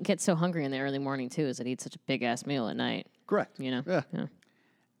doesn't get so hungry in the early morning too, is that he eats such a big ass meal at night. Correct. You know? Yeah.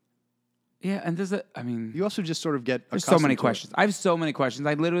 yeah, and does it? I mean, You also just sort of get there's so many accustomed to it. questions. I have so many questions.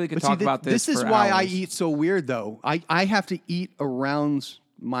 I literally could But talk see, about this. This is for why I hours. eat so weird, though. I have to eat around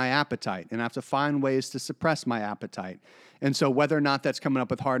my appetite, and I have to find ways to suppress my appetite. And so, whether or not that's coming up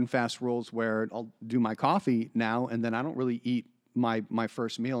with hard and fast rules, where I'll do my coffee now, and then I don't really eat my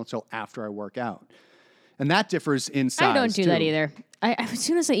first meal until after I work out, and that differs in size. I don't do that too. either. As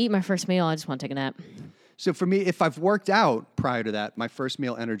soon as I eat my first meal, I just want to take a nap. So for me, if I've worked out prior to that, my first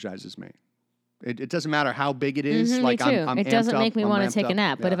meal energizes me. It doesn't matter how big it is. Mhm, Like me too. I'm It amped doesn't up, make me I'm want to ramped take a up.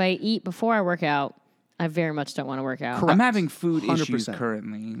 nap. But Yeah. if I eat before I work out, I very much don't want to work out. Correct. I'm having food issues 100%.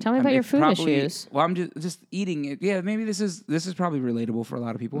 currently. Tell me And about your it's food probably- issues. Well, I'm just eating it. Yeah, maybe this is probably relatable for a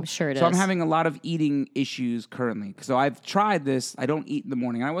lot of people. I'm sure it so I'm is. having a lot of eating issues currently. So I've tried this. I don't eat in the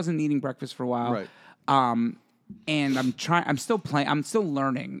morning. I wasn't eating breakfast for a while. Right. And I'm still playing. I'm still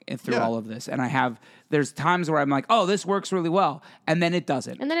learning through Yeah. all of this. And there's times where I'm like, oh, this works really well, and then it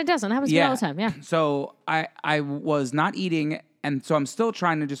doesn't. And then it doesn't. It happens to me all the time. Yeah. So I was not eating, and so I'm still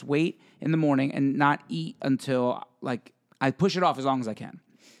trying to just wait in the morning and not eat until like I push it off as long as I can.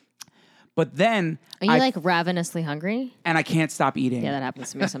 But then Are you like ravenously hungry? and I can't stop eating. Yeah, that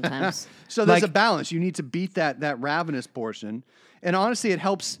happens to me sometimes. So there's Like- a balance. You need to beat that ravenous portion, and honestly, it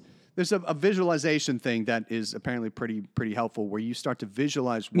helps. There's a visualization thing that is apparently pretty helpful, where you start to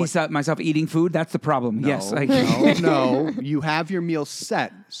visualize what. Myself eating food. That's the problem. Yes. Like, no. You have your meal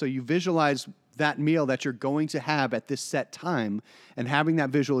set, so you visualize that meal that you're going to have at this set time, and having that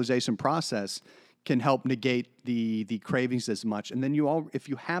visualization process can help negate the cravings as much. And then if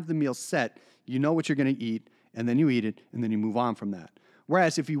you have the meal set, you know what you're going to eat, and then you eat it, and then you move on from that.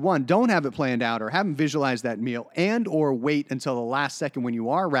 Whereas if you, don't have it planned out or haven't visualized that meal and or wait until the last second when you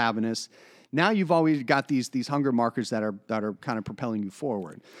are ravenous, now you've always got these hunger markers that are kind of propelling you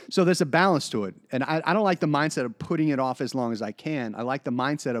forward. So there's a balance to it. And I don't like the mindset of putting it off as long as I can. I like the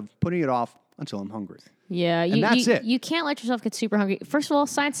mindset of putting it off until I'm hungry. Yeah, that's it. You can't let yourself get super hungry. First of all,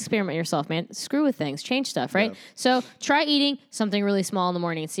 science experiment yourself, man. Screw with things, change stuff, right? Yeah. So try eating something really small in the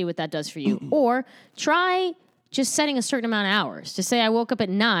morning and see what that does for you. Or try just setting a certain amount of hours. To say I woke up at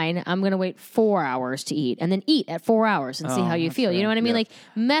 9, I'm going to wait 4 hours to eat, and then eat at 4 hours and see how you feel. You know what I mean? Yeah. Like,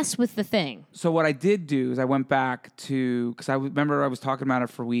 mess with the thing. So what I did do is I went back to, because I remember I was talking about it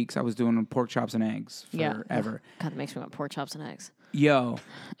for weeks. I was doing pork chops and eggs forever. God, that makes me want pork chops and eggs. Yo.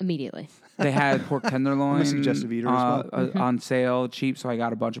 Immediately. They had pork tenderloin I'm a suggestive eater as well. On sale, cheap, so I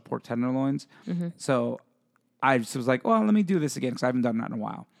got a bunch of pork tenderloins. So I just was like, well, let me do this again because I haven't done that in a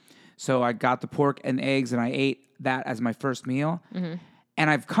while. So I got the pork and eggs, and I ate that as my first meal. And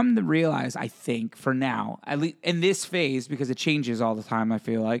I've come to realize, I think, for now, at least in this phase, because it changes all the time, I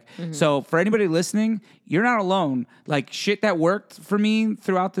feel like. So for anybody listening, you're not alone. Like, shit that worked for me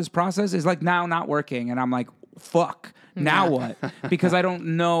throughout this process is, like, now not working. And I'm like, fuck, now what? Because I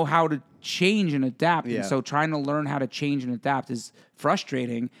don't know how to change and adapt. Yeah. And so trying to learn how to change and adapt is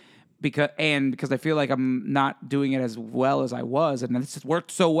frustrating. Because I feel like I'm not doing it as well as I was, and this has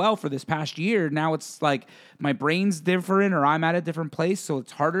worked so well for this past year. Now it's like my brain's different, or I'm at a different place, so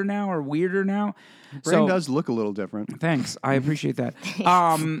it's harder now or weirder now. Brain does look a little different. Thanks, I appreciate that.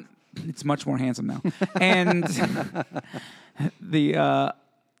 It's much more handsome now, and the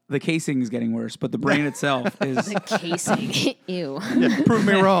casing is getting worse, but the brain itself is The casing. Ew. Yeah, prove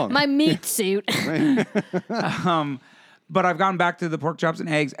me wrong. My meat suit. But I've gone back to the pork chops and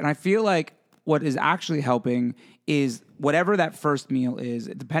eggs, and I feel like what is actually helping is whatever that first meal is,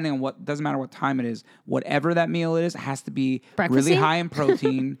 depending on doesn't matter what time it is, whatever that meal is, has to be really high in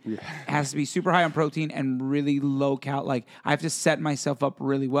protein. It has to be super high in protein and really low cal. Like, I have to set myself up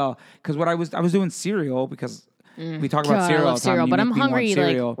really well. Because I was doing cereal because we talk about cereal all the time. But I'm make me want hungry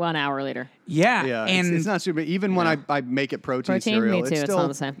cereal. like 1 hour later. Yeah. Yeah, And it's not super. Even when I make it protein Protein, cereal, me too. It's still not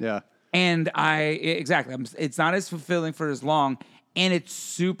the same. Yeah. And exactly, it's not as fulfilling for as long, and it's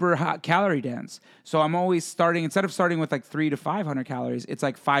super hot calorie dense. So I'm always instead of starting with like 300 to 500 calories, it's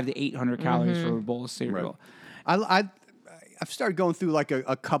like 500 to 800 calories for a bowl of cereal. Right. I've started going through like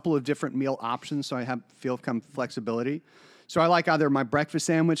a couple of different meal options, so I feel some flexibility. So I like either my breakfast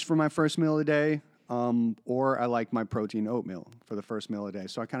sandwich for my first meal of the day, or I like my protein oatmeal for the first meal of the day.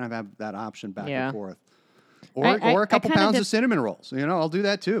 So I kind of have that option back and forth. Or a couple pounds of cinnamon rolls. I'll do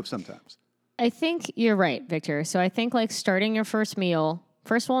that too sometimes. I think you're right, Victor. So I think like starting your first meal,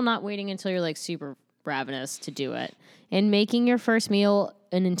 first of all, not waiting until you're like super ravenous to do it, and making your first meal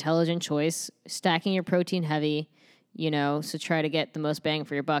an intelligent choice, stacking your protein heavy, so try to get the most bang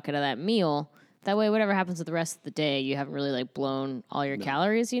for your buck out of that meal. That way, whatever happens with the rest of the day, you haven't really like blown all your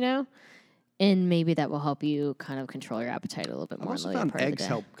calories, and maybe that will help you kind of control your appetite a little bit more. I also found eggs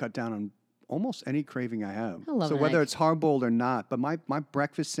help cut down on almost any craving I have. I love so an whether egg. it's hard-boiled or not, but my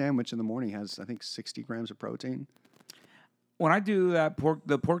breakfast sandwich in the morning has, I think, 60 grams of protein. When I do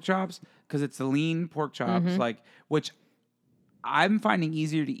the pork chops, because it's the lean pork chops, which I'm finding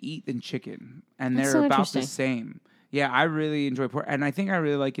easier to eat than chicken, and That's they're so about the interesting. same. Yeah, I really enjoy pork, and I think I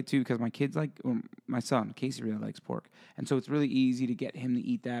really like it too because my kids my son Casey really likes pork, and so it's really easy to get him to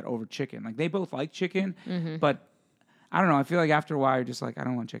eat that over chicken. Like, they both like chicken, but I don't know. I feel like after a while, you're just like, I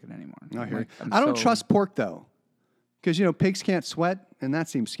don't want chicken anymore. I hear Like, you. I don't trust pork though, because pigs can't sweat, and that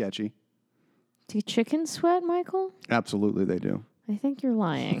seems sketchy. Do chickens sweat, Michael? Absolutely, they do. I think you're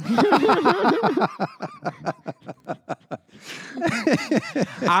lying.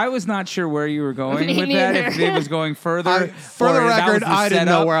 I was not sure where you were going Me with that. If neither. it was going further. For the or if that record, was the I didn't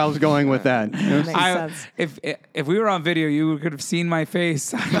know setup. where I was going with that. Makes sense. If we were on video, you could have seen my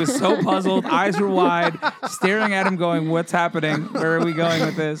face. I was so puzzled. Eyes were wide, staring at him, going, "What's happening? Where are we going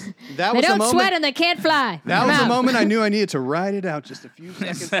with this?" That They was the don't moment. sweat and they can't fly. That was Come the out. moment I knew I needed to ride it out just a few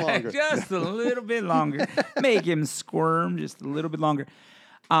seconds longer. Just a little bit longer. Make him squirm just a little bit longer.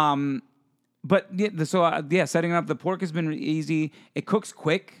 But setting up the pork has been easy. It cooks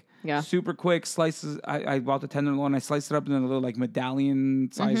quick. Yeah. Super quick slices. I bought the tenderloin. I sliced it up into little like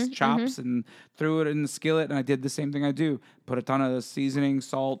medallion-sized chops and threw it in the skillet. And I did the same thing I do. Put a ton of seasoning,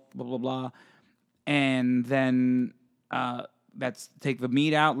 salt, blah, blah, blah. And then take the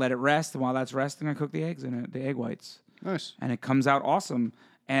meat out, let it rest. And while that's resting, I cook the eggs in it, the egg whites. Nice. And it comes out awesome.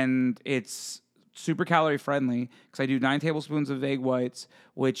 And it's super calorie friendly because I do 9 tablespoons of egg whites,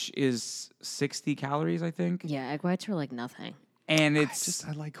 which is 60 calories, I think. Yeah, egg whites are like nothing. And it's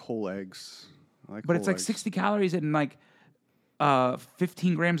I like whole eggs. but it's like 60 calories and like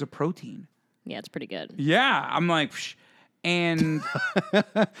 15 grams of protein. Yeah, it's pretty good. Yeah, I'm like, psh. And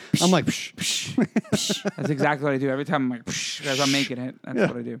I'm like, psh, psh. that's exactly what I do every time. I'm like, psh, as I'm making it. That's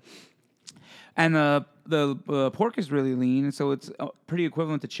what I do. And the pork is really lean, so it's pretty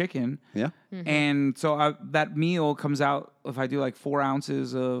equivalent to chicken. Yeah. Mm-hmm. And so that meal comes out if I do like 4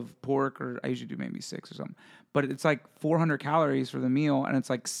 ounces of pork, or I usually do maybe 6 or something. But it's like 400 calories for the meal, and it's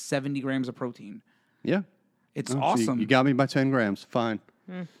like 70 grams of protein. Yeah. It's So awesome. you got me by 10 grams. Fine.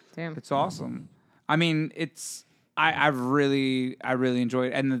 Damn. It's awesome. I mean, it's I really enjoy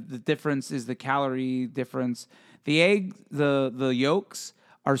it, and the difference is the calorie difference. The egg, the yolks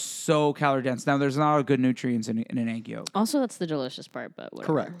are so calorie dense. Now, there's not a good nutrients in an egg yolk. Also, that's the delicious part, but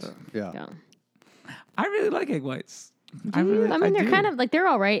whatever. Correct. Yeah. I really like egg whites. I mean, they're kind of like they're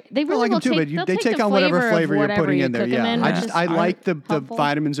all right. They I really like them will too, take, but they'll they take the on whatever of flavor you're whatever putting you in there. cook 'em Yeah, in, I which just is I like the helpful.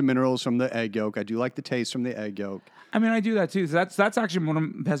 vitamins and minerals from the egg yolk. I do like the taste from the egg yolk. I mean, I do that too. So that's actually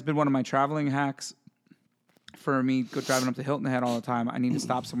has been one of my traveling hacks for me. Driving up to Hilton Head all the time. I need to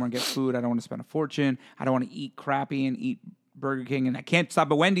stop somewhere and get food. I don't want to spend a fortune. I don't want to eat crappy and eat Burger King, and I can't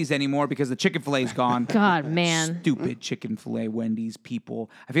stop at Wendy's anymore because the chicken filet's gone. God, man. Stupid chicken filet, Wendy's people.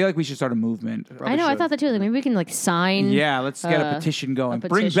 I feel like we should start a movement. I know. I thought that too. Like maybe we can like sign. Yeah, let's get a petition going.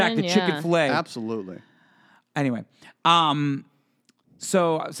 Bring back petition, the chicken yeah. filet. Absolutely. Anyway,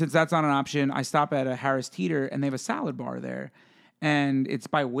 so since that's not an option, I stop at a Harris Teeter, and they have a salad bar there. And it's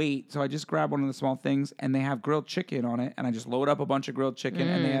by weight, so I just grab one of the small things, and they have grilled chicken on it, and I just load up a bunch of grilled chicken,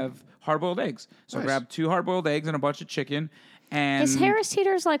 and they have hard-boiled eggs. So I grab 2 hard-boiled eggs and a bunch of chicken. And Is Harris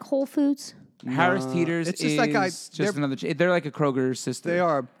Teeter's like Whole Foods? Harris Teeter's it's just is like just another. They're like a Kroger sister. They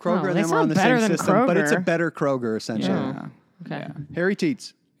are Kroger, Oh, and they them are on sound the better same than system, but it's a Kroger. better Kroger essentially. Yeah. Okay. Harry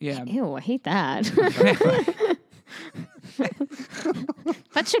Teets. Yeah. Ew, I hate that.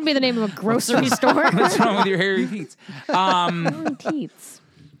 That should be the name of a grocery store. What's wrong with your hairy teeth? Teats.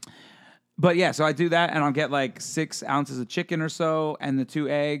 But yeah, so I do that, and I'll get like 6 ounces of chicken or so, and the 2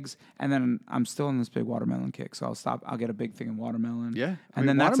 eggs, and then I'm still on this big watermelon kick. So I'll stop. I'll get a big thing of watermelon. Yeah. and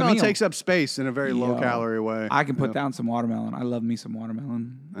then that's a watermelon meal. takes up space in a very low calorie way. I can put down some watermelon. I love me some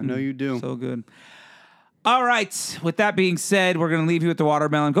watermelon. I know you do. So good. All right. With that being said, we're going to leave you with the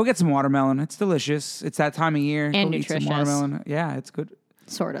watermelon. Go get some watermelon. It's delicious. It's that time of year. And Go eat some nutritious. watermelon. Yeah, it's good.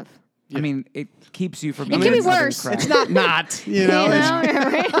 Sort of. I mean, it keeps you from. It could eating be other worse. crap. It's not, you know. You it's- know,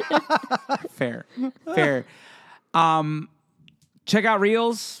 right? Fair. Check out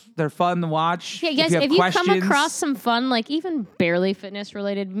Reels. They're fun to watch. Yeah, guys, if you come across some fun, like even barely fitness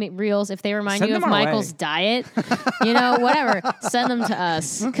related reels, if they remind Send you of them our Michael's way. diet, you know, whatever, send them to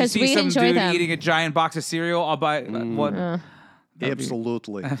us because see we some enjoy dude them. eating a giant box of cereal. I'll buy what.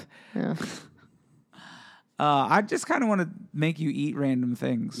 Absolutely. I just kind of want to make you eat random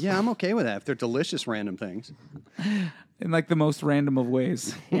things. Yeah, I'm okay with that if they're delicious random things. In like the most random of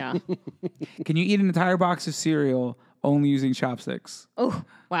ways. Yeah. Can you eat an entire box of cereal only using chopsticks? Oh,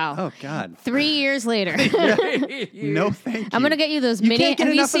 wow. Oh God. 3 years later. No, thank you. I'm going to get you those You mini. can't get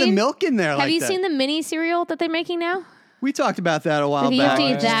have enough you of the seen, milk in there. Have like you that. seen the mini cereal that they're making now? We talked about that a while You have back.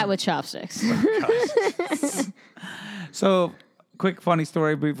 to eat that with chopsticks. So, quick funny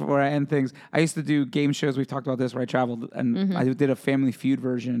story before I end things. I used to do game shows. We've talked about this where I traveled, and I did a Family Feud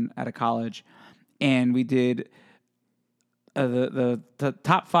version at a college, and we did the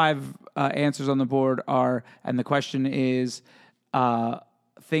top 5 answers on the board are, and the question is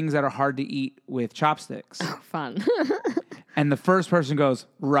things that are hard to eat with chopsticks. Fun. And the first person goes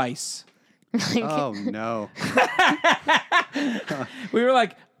rice. Oh no. We were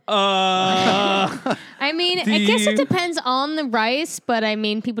like, I mean, I guess it depends on the rice, but I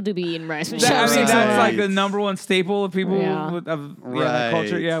mean, people do be eating rice with I mean, chopsticks. that's a lot. like the number one staple of people Yeah. with the Right.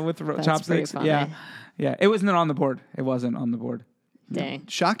 culture. Yeah, with chopsticks. pretty Yeah, funny. yeah. It wasn't on the board. It wasn't on the board. Dang.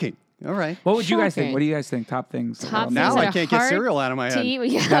 Shocking. All right. What would you guys think? Shocking. What do you guys think? Top things. Top things Now that I are can't get hard cereal out of my to head.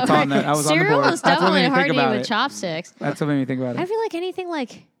 eat. Yeah, That's on the- that was on the cereal board. is That's what made definitely me think hard to eat about with it. chopsticks. That's what made me think about I it. feel like anything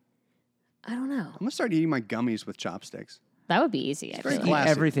like, I don't know. I'm gonna start eating my gummies with chopsticks. That would be easy. I very feel Eat like.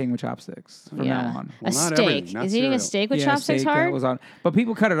 classic. everything with chopsticks from Yeah. now on. A Well, not steak. everything, not Is eating a cereal. steak with Yeah, chopsticks steak, hard? That was on, but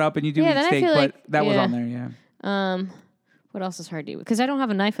people cut it up, and you do Yeah, eat then I steak. feel But like- that was yeah. on there. Yeah. What else is hard to eat? Because I don't have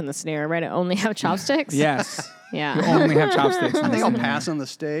a knife in the snare, right? I only have chopsticks. Yes. You Yeah. only have chopsticks. I think I'll pass on the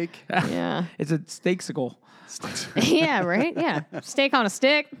steak. Yeah. It's a steaksicle. Yeah, right? Yeah. Steak on a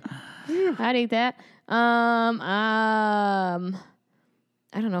stick. I'd eat that.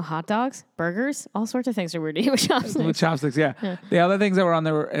 I don't know, hot dogs, burgers, all sorts of things are weird to eat with chopsticks. With chopsticks, yeah. The other things that were on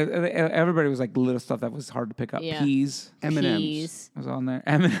there were everybody was like little stuff that was hard to pick up. Yeah. Peas M&Ms. was on there.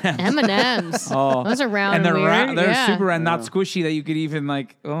 M&Ms. M&Ms. Oh, Those are round and and weird. they're Yeah. super and not squishy that you could even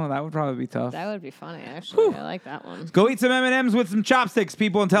like. Oh, that would probably be tough. That would be funny, actually. I like that one. Go eat some M&Ms with some chopsticks,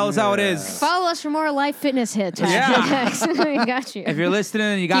 people, and tell us how it is. Follow us for more life fitness hits. Yeah. We got you. If you're listening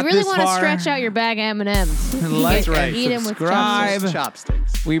and you got you really this want to far, stretch out your bag of M&Ms. Like, Eat them with subscribe. chopsticks.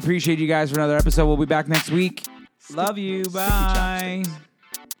 Chopsticks. We appreciate you guys for another episode. We'll be back next week. Love you. Bye.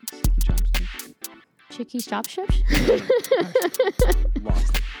 Chickies chopsticks?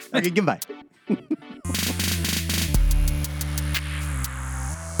 Lost it. Okay, goodbye.